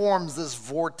 it forms this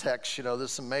vortex,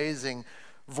 this amazing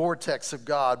vortex of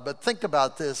God. But think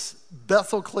about this.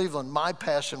 Bethel, Cleveland, my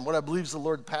passion, what I believe is the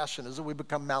Lord's passion, is that we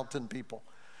become mountain people.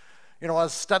 I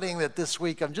was studying that this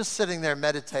week. I'm just sitting there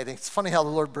meditating. It's funny how the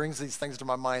Lord brings these things to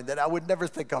my mind that I would never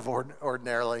think of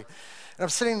ordinarily. And I'm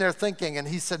sitting there thinking, and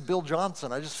he said, Bill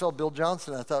Johnson. I just felt Bill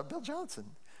Johnson. I thought, Bill Johnson.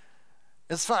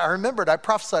 It's fine. I remembered I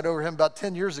prophesied over him about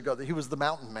 10 years ago that he was the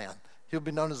mountain man. He'll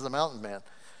be known as the mountain man.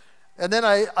 And then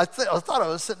I thought I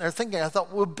was sitting there thinking, I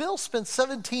thought, well, Bill spent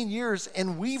 17 years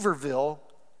in Weaverville,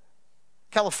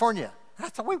 California. And I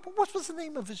thought, wait, what was the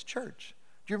name of his church?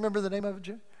 Do you remember the name of it,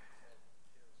 Jim?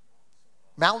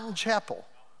 Mountain Chapel.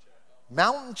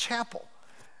 Mountain Chapel.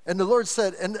 And the Lord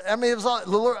said, and I mean,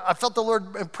 I felt the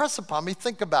Lord impress upon me,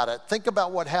 think about it. Think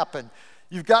about what happened.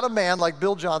 You've got a man like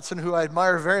Bill Johnson, who I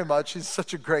admire very much. He's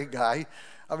such a great guy.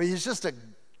 I mean, he's just a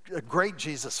great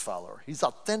Jesus follower. He's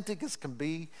authentic as can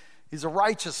be. He's a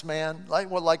righteous man.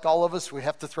 Like all of us, we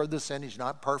have to throw this in. He's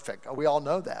not perfect. We all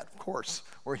know that, of course.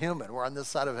 We're human. We're on this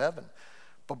side of heaven.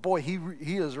 But boy, he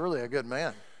is really a good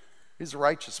man. He's a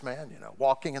righteous man,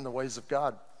 walking in the ways of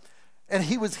God. And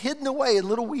he was hidden away in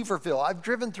little Weaverville. I've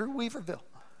driven through Weaverville.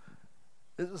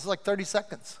 It was like 30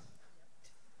 seconds.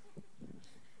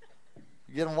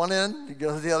 You get on one end, you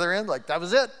go to the other end, like that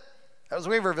was it. That was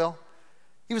Weaverville.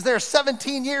 He was there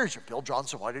 17 years. Bill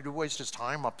Johnson, why did he waste his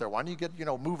time up there? Why don't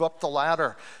you move up the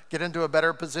ladder, get into a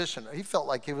better position? He felt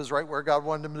like he was right where God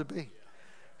wanted him to be.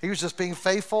 He was just being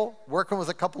faithful, working with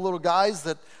a couple little guys,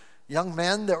 young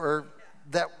men that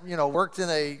worked in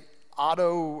a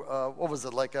auto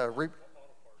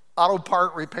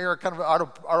part repair, kind of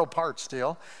auto parts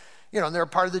deal. And they're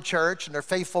part of the church, and they're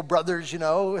faithful brothers,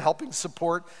 helping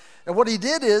support. And what he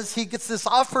did is he gets this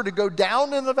offer to go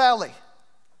down in the valley.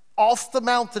 Off the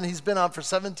mountain he's been on for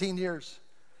 17 years,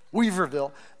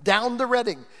 Weaverville, down to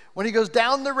Redding. When he goes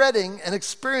down to Redding and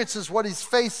experiences what he's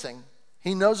facing,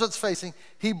 he knows what's facing.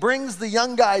 He brings the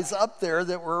young guys up there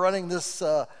that were running this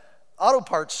auto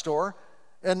parts store,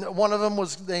 and one of them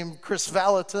was named Chris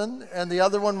Valentin, and the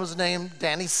other one was named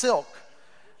Danny Silk.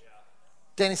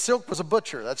 Danny Silk was a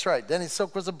butcher. That's right. Danny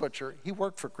Silk was a butcher. He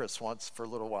worked for Chris once for a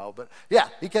little while, but yeah,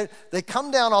 they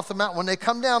come down off the mountain. When they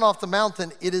come down off the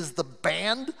mountain, it is the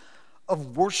band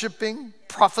of worshiping,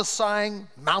 prophesying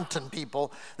mountain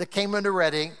people that came into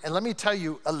Redding. And let me tell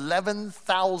you,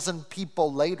 11,000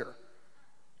 people later,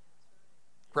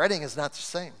 Redding is not the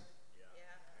same.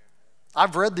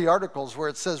 I've read the articles where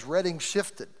it says Redding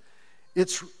shifted.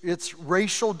 Its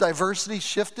racial diversity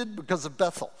shifted because of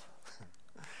Bethel.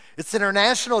 Its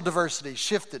international diversity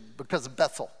shifted because of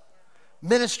Bethel.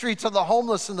 Ministry to the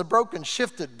homeless and the broken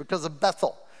shifted because of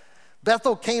Bethel.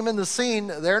 Bethel came in the scene.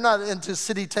 They're not into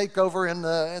city takeover in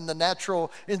the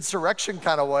natural insurrection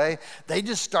kind of way. They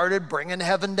just started bringing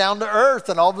heaven down to earth,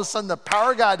 and all of a sudden the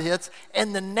power of God hits,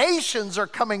 and the nations are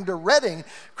coming to Redding.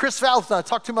 Chris Valentin, I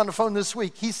talked to him on the phone this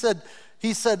week. He said,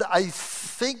 I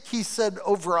think he said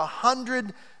over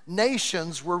 100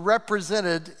 nations were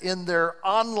represented in their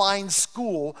online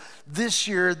school this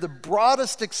year, the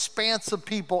broadest expanse of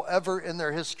people ever in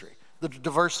their history, the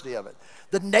diversity of it.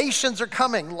 The nations are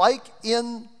coming like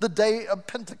in the day of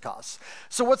Pentecost.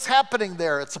 So what's happening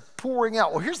there? It's a pouring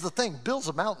out. Well, here's the thing. Bill's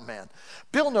a mountain man.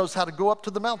 Bill knows how to go up to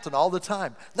the mountain all the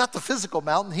time. Not the physical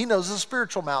mountain. He knows the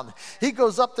spiritual mountain. He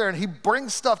goes up there and he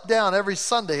brings stuff down every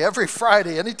Sunday, every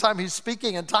Friday, anytime he's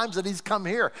speaking and times that he's come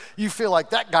here. You feel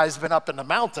like that guy's been up in the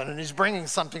mountain and he's bringing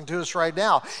something to us right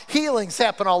now. Healings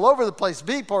happen all over the place.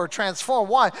 People are transformed.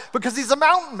 Why? Because he's a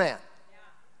mountain man.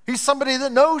 He's somebody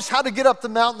that knows how to get up the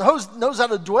mountain, knows how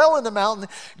to dwell in the mountain.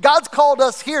 God's called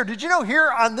us here. Did you know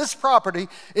here on this property,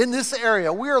 in this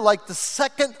area, we are like the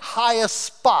second highest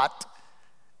spot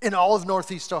in all of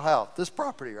Northeast Ohio, this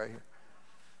property right here.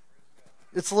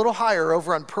 It's a little higher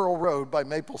over on Pearl Road by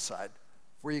Mapleside,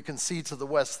 where you can see to the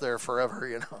west there forever,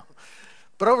 you know.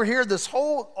 But over here,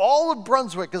 all of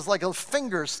Brunswick is like a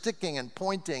finger sticking and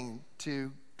pointing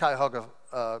to Cuyahoga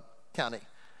County.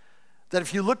 That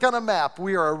if you look on a map,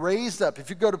 we are raised up. If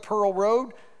you go to Pearl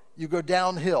Road, you go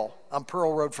downhill on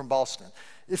Pearl Road from Boston.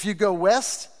 If you go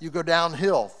west, you go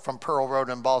downhill from Pearl Road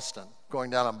in Boston, going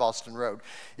down on Boston Road.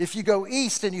 If you go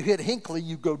east and you hit Hinckley,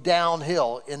 you go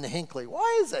downhill in the Hinckley.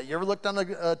 Why is that? You ever looked on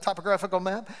a topographical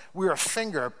map? We're a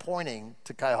finger pointing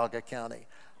to Cuyahoga County.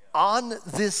 On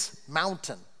this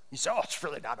mountain, you say, oh, it's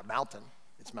really not a mountain.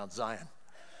 It's Mount Zion.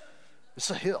 It's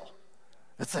a hill.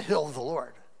 It's the hill of the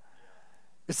Lord.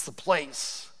 It's the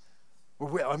place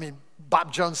where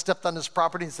Bob Jones stepped on this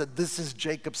property and said, this is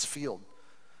Jacob's field.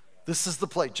 This is the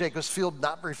place. Jacob's field,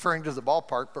 not referring to the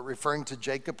ballpark, but referring to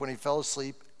Jacob when he fell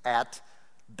asleep at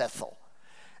Bethel.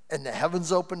 And the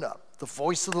heavens opened up. The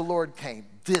voice of the Lord came.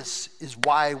 This is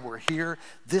why we're here.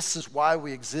 This is why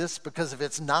we exist. Because if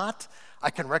it's not, I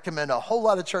can recommend a whole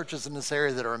lot of churches in this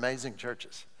area that are amazing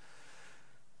churches.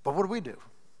 But what do?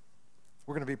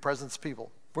 We're going to be presence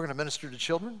people. We're going to minister to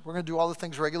children. We're going to do all the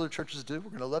things regular churches do. We're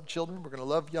going to love children. We're going to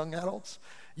love young adults,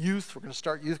 youth. We're going to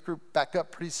start youth group back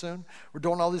up pretty soon. We're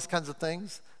doing all these kinds of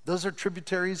things. Those are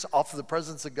tributaries off of the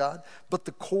presence of God. But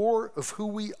the core of who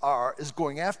we are is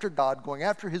going after God, going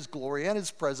after his glory and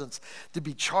his presence, to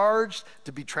be charged,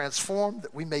 to be transformed,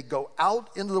 that we may go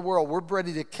out into the world. We're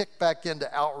ready to kick back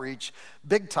into outreach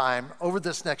big time over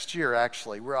this next year,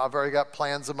 actually. I've already got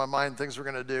plans in my mind, things we're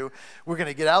going to do. We're going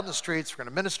to get out in the streets. We're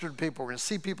going to minister to people. We're going to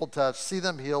see people touched, see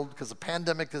them healed, because the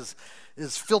pandemic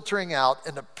is filtering out,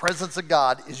 and the presence of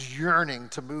God is yearning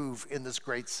to move in this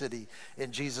great city.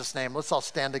 In Jesus' name, let's all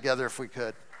stand together if we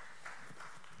could.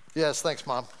 Yes, thanks,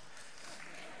 Mom.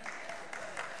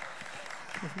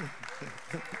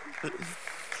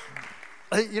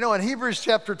 You know, in Hebrews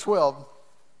chapter 12,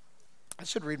 I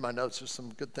should read my notes. There's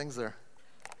some good things there.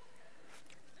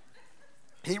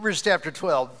 Hebrews chapter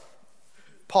 12,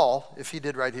 Paul, if he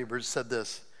did write Hebrews, said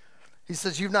this. He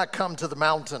says, you've not come to the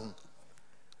mountain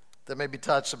that may be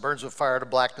touched, that burns with fire, to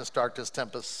blackness, darkness,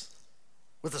 tempest,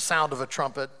 with the sound of a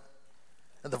trumpet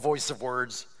and the voice of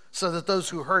words, so that those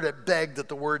who heard it begged that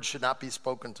the words should not be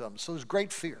spoken to them. So there's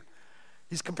great fear.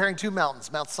 He's comparing two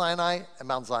mountains, Mount Sinai and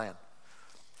Mount Zion.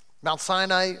 Mount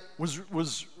Sinai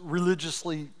was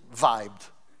religiously vibed.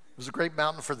 It was a great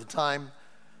mountain for the time,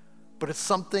 but it's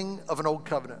something of an old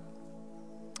covenant.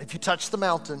 If you touch the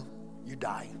mountain, you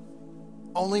die.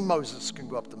 Only Moses can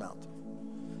go up the mountain.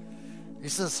 He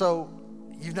says, so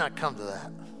you've not come to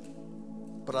that.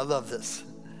 But I love this.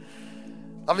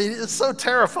 I mean, it's so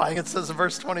terrifying. It says in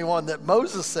verse 21 that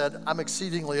Moses said, I'm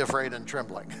exceedingly afraid and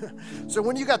trembling. So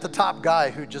when you got the top guy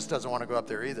who just doesn't want to go up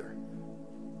there either,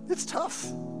 it's tough.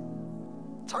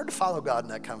 It's hard to follow God in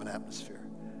that kind of an atmosphere.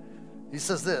 He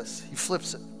says this, he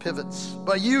flips it, pivots.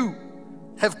 But you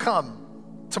have come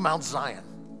to Mount Zion,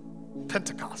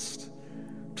 Pentecost,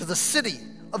 to the city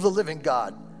of the living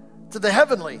God, to the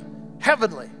heavenly.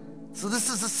 So this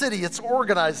is the city, it's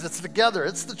organized, it's together,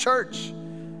 it's the church.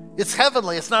 It's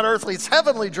heavenly, it's not earthly, it's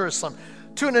heavenly Jerusalem.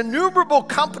 To an innumerable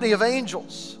company of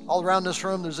angels. All around this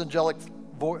room, there's angelic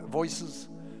voices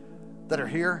that are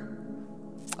here.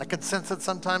 I can sense it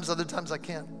sometimes, other times I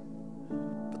can't.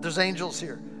 But there's angels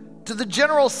here. To the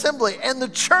general assembly and the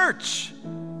church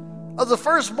of the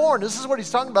firstborn. This is what he's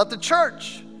talking about, the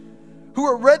church. Who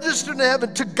are registered in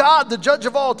heaven, to God, the judge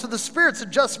of all, to the spirits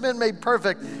of just men made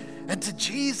perfect, and to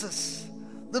Jesus,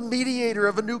 the mediator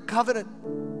of a new covenant,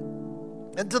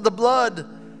 and to the blood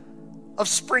of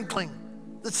sprinkling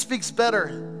that speaks better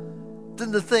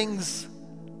than the things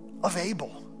of Abel.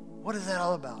 What is that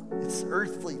all about? It's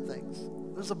earthly things.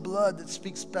 There's a blood that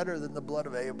speaks better than the blood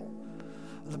of Abel.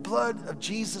 The blood of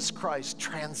Jesus Christ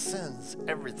transcends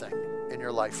everything in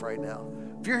your life right now.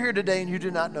 If you're here today and you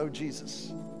do not know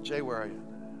Jesus, Jay, where are you?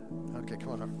 Okay, come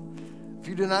on over. If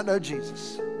you do not know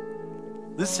Jesus,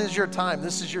 this is your time.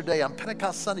 This is your day. On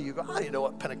Pentecost Sunday, you go, I don't even know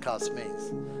what Pentecost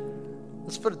means.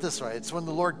 Let's put it this way. It's when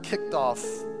the Lord kicked off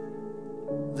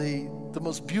the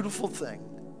most beautiful thing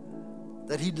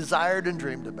that he desired and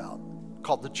dreamed about,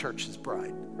 called the church, his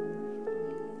bride.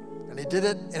 And he did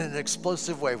it in an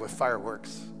explosive way with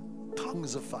fireworks,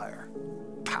 tongues of fire,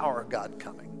 power of God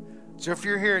coming. So if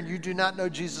you're here and you do not know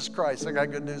Jesus Christ, I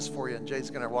got good news for you, and Jay's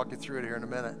going to walk you through it here in a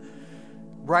minute.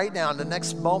 Right now, in the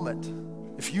next moment,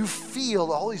 if you feel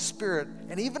the Holy Spirit,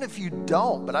 and even if you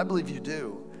don't, but I believe you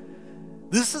do,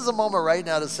 this is a moment right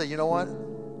now to say, you know what?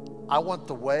 I want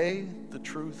the way, the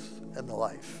truth, and the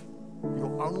life.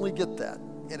 You'll only get that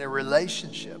in a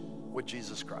relationship with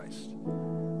Jesus Christ.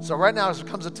 So right now, as it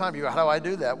comes a time, you go, how do I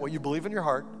do that? Well, you believe in your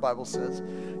heart, the Bible says.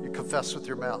 You confess with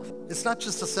your mouth. It's not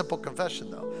just a simple confession,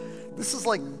 though. This is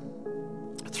like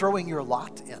throwing your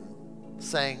lot in,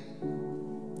 saying,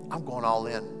 I'm going all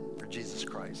in for Jesus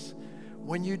Christ.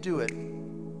 When you do it,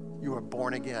 you are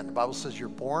born again. The Bible says you're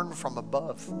born from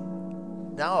above.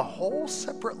 Now a whole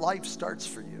separate life starts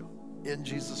for you in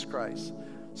Jesus Christ.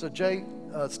 So Jay,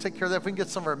 let's take care of that. If we can get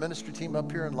some of our ministry team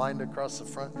up here and lined across the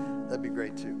front, that'd be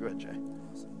great too. Go ahead, Jay.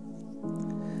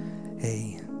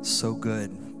 Hey, so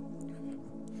good.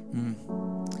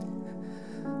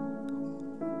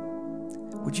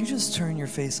 Would you just turn your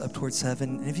face up towards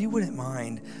heaven? And if you wouldn't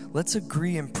mind, let's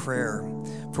agree in prayer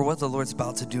for what the Lord's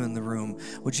about to do in the room.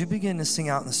 Would you begin to sing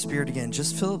out in the Spirit again?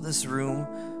 Just fill up this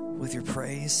room with your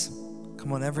praise.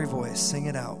 Come on, every voice, sing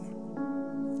it out.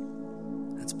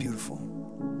 That's beautiful.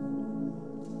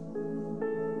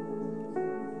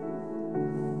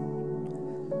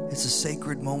 It's a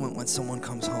sacred moment when someone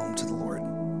comes home to the Lord.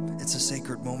 It's a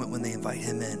sacred moment when they invite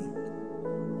him in.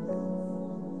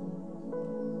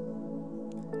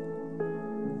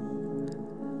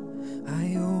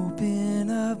 I open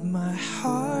up my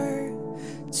heart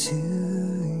to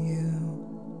you.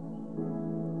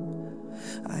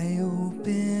 I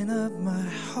open up my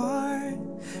heart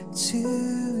to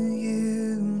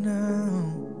you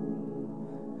now.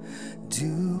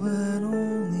 Do what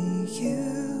only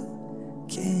you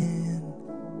can.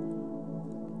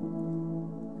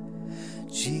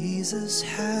 Jesus,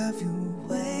 have your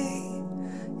way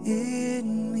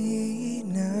in me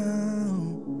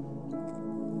now.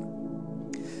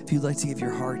 If you'd like to give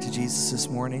your heart to Jesus this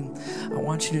morning, I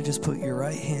want you to just put your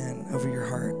right hand over your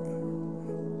heart.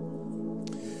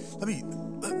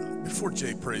 Before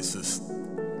Jay prays this,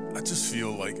 I just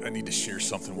feel like I need to share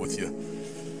something with you.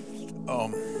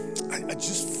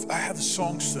 I have a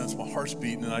song sense, my heart's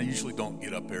beating, and I usually don't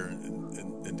get up there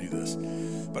and do this.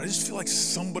 But I just feel like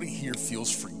somebody here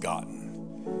feels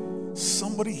forgotten.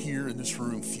 Somebody here in this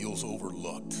room feels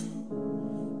overlooked.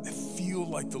 I feel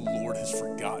like the Lord has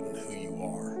forgotten who you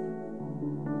are.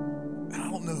 And I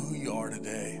don't know who you are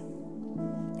today,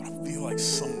 but I feel like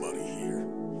somebody here.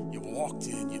 You've walked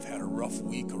in, you've had a rough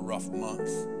week, a rough month.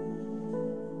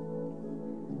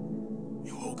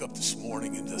 You woke up this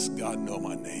morning and just, God know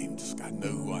my name, just God know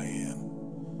who I am.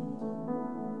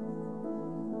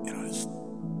 And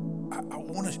I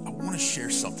want to share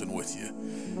something with you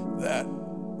that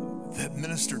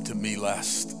ministered to me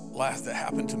that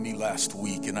happened to me last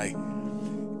week, and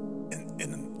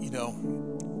you know,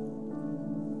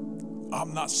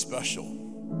 I'm not special.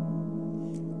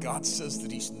 God says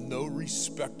that he's no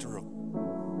respecter of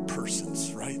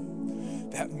persons, right?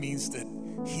 That means that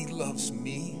He loves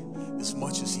me as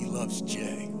much as he loves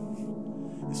Jay,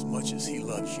 as much as he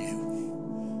loves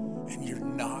you, and you're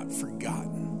not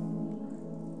forgotten.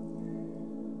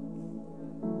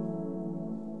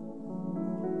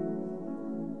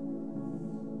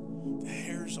 The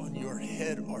hairs on your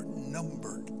head are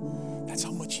numbered. That's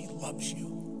how much he loves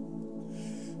you.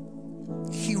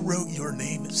 He wrote your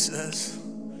name, it says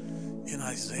in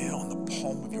Isaiah, on the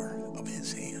palm of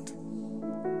his hand.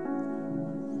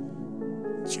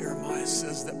 Jeremiah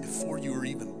says that before you were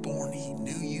even born, he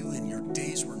knew you and your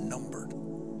days were numbered.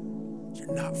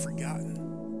 You're not forgotten.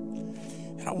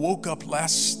 And I woke up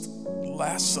last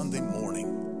Sunday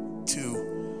morning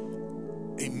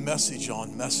to a message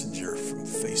on Messenger from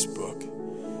Facebook.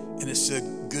 And it said,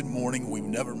 "Good morning, we've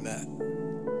never met.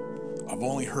 I've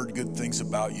only heard good things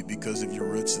about you because of your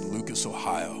roots in Lucas,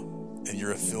 Ohio, and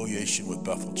your affiliation with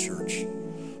Bethel Church.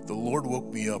 The Lord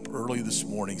woke me up early this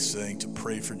morning saying to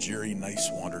pray for Jerry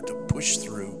Nicewander to push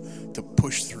through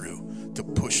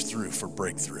for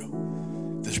breakthrough.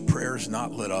 This prayer is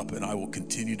not let up, and I will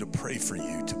continue to pray for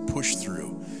you to push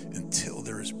through until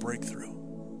there is breakthrough."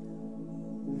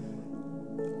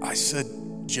 I said,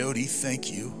 "Jody,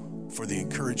 thank you for the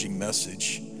encouraging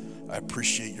message. I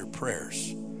appreciate your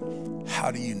prayers.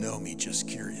 How do you know me? Just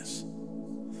curious."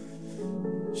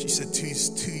 She said,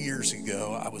 2 years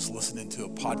ago, I was listening to a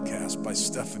podcast by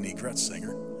Stephanie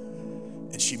Gretzinger,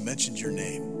 and she mentioned your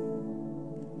name.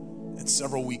 And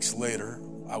several weeks later,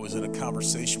 I was in a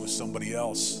conversation with somebody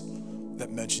else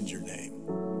that mentioned your name.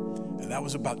 And that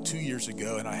was about 2 years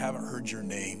ago, and I haven't heard your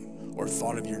name or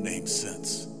thought of your name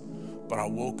since. But I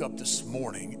woke up this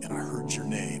morning, and I heard your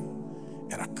name,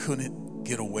 and I couldn't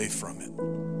get away from it.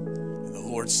 And the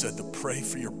Lord said to pray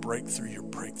for your breakthrough, your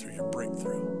breakthrough, your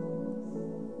breakthrough.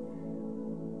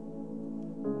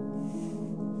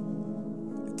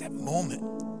 At that moment,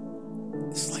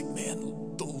 it's like, man,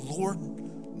 the Lord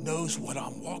knows what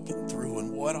I'm walking through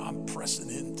and what I'm pressing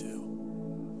into.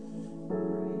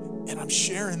 And I'm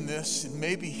sharing this, and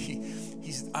maybe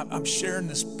I'm sharing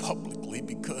this publicly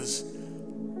because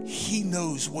he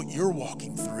knows what you're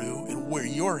walking through and where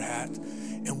you're at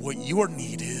and what your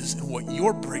need is and what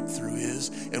your breakthrough is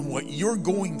and what you're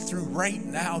going through right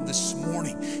now this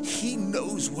morning. He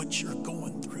knows what you're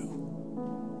going through.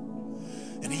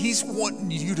 And he's wanting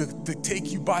you to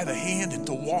take you by the hand and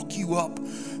to walk you up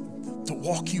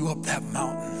that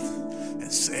mountain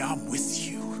and say, "I'm with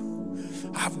you.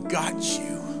 I've got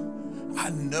you. I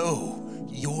know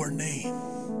your name.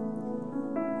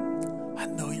 I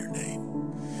know your name."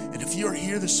 And if you're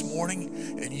here this morning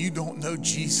and you don't know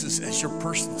Jesus as your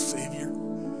personal Savior,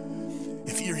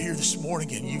 if you're here this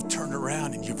morning and you've turned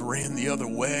around and you've ran the other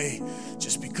way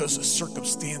just because of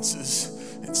circumstances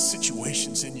and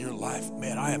situations in your life,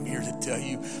 man, I am here to tell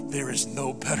you there is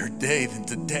no better day than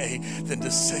today than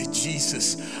to say,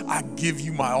 "Jesus, I give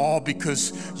you my all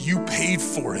because you paid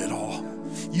for it all.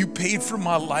 You paid for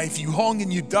my life. You hung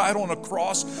and you died on a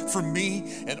cross for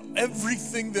me, and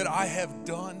everything that I have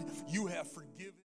done, you have forgiven."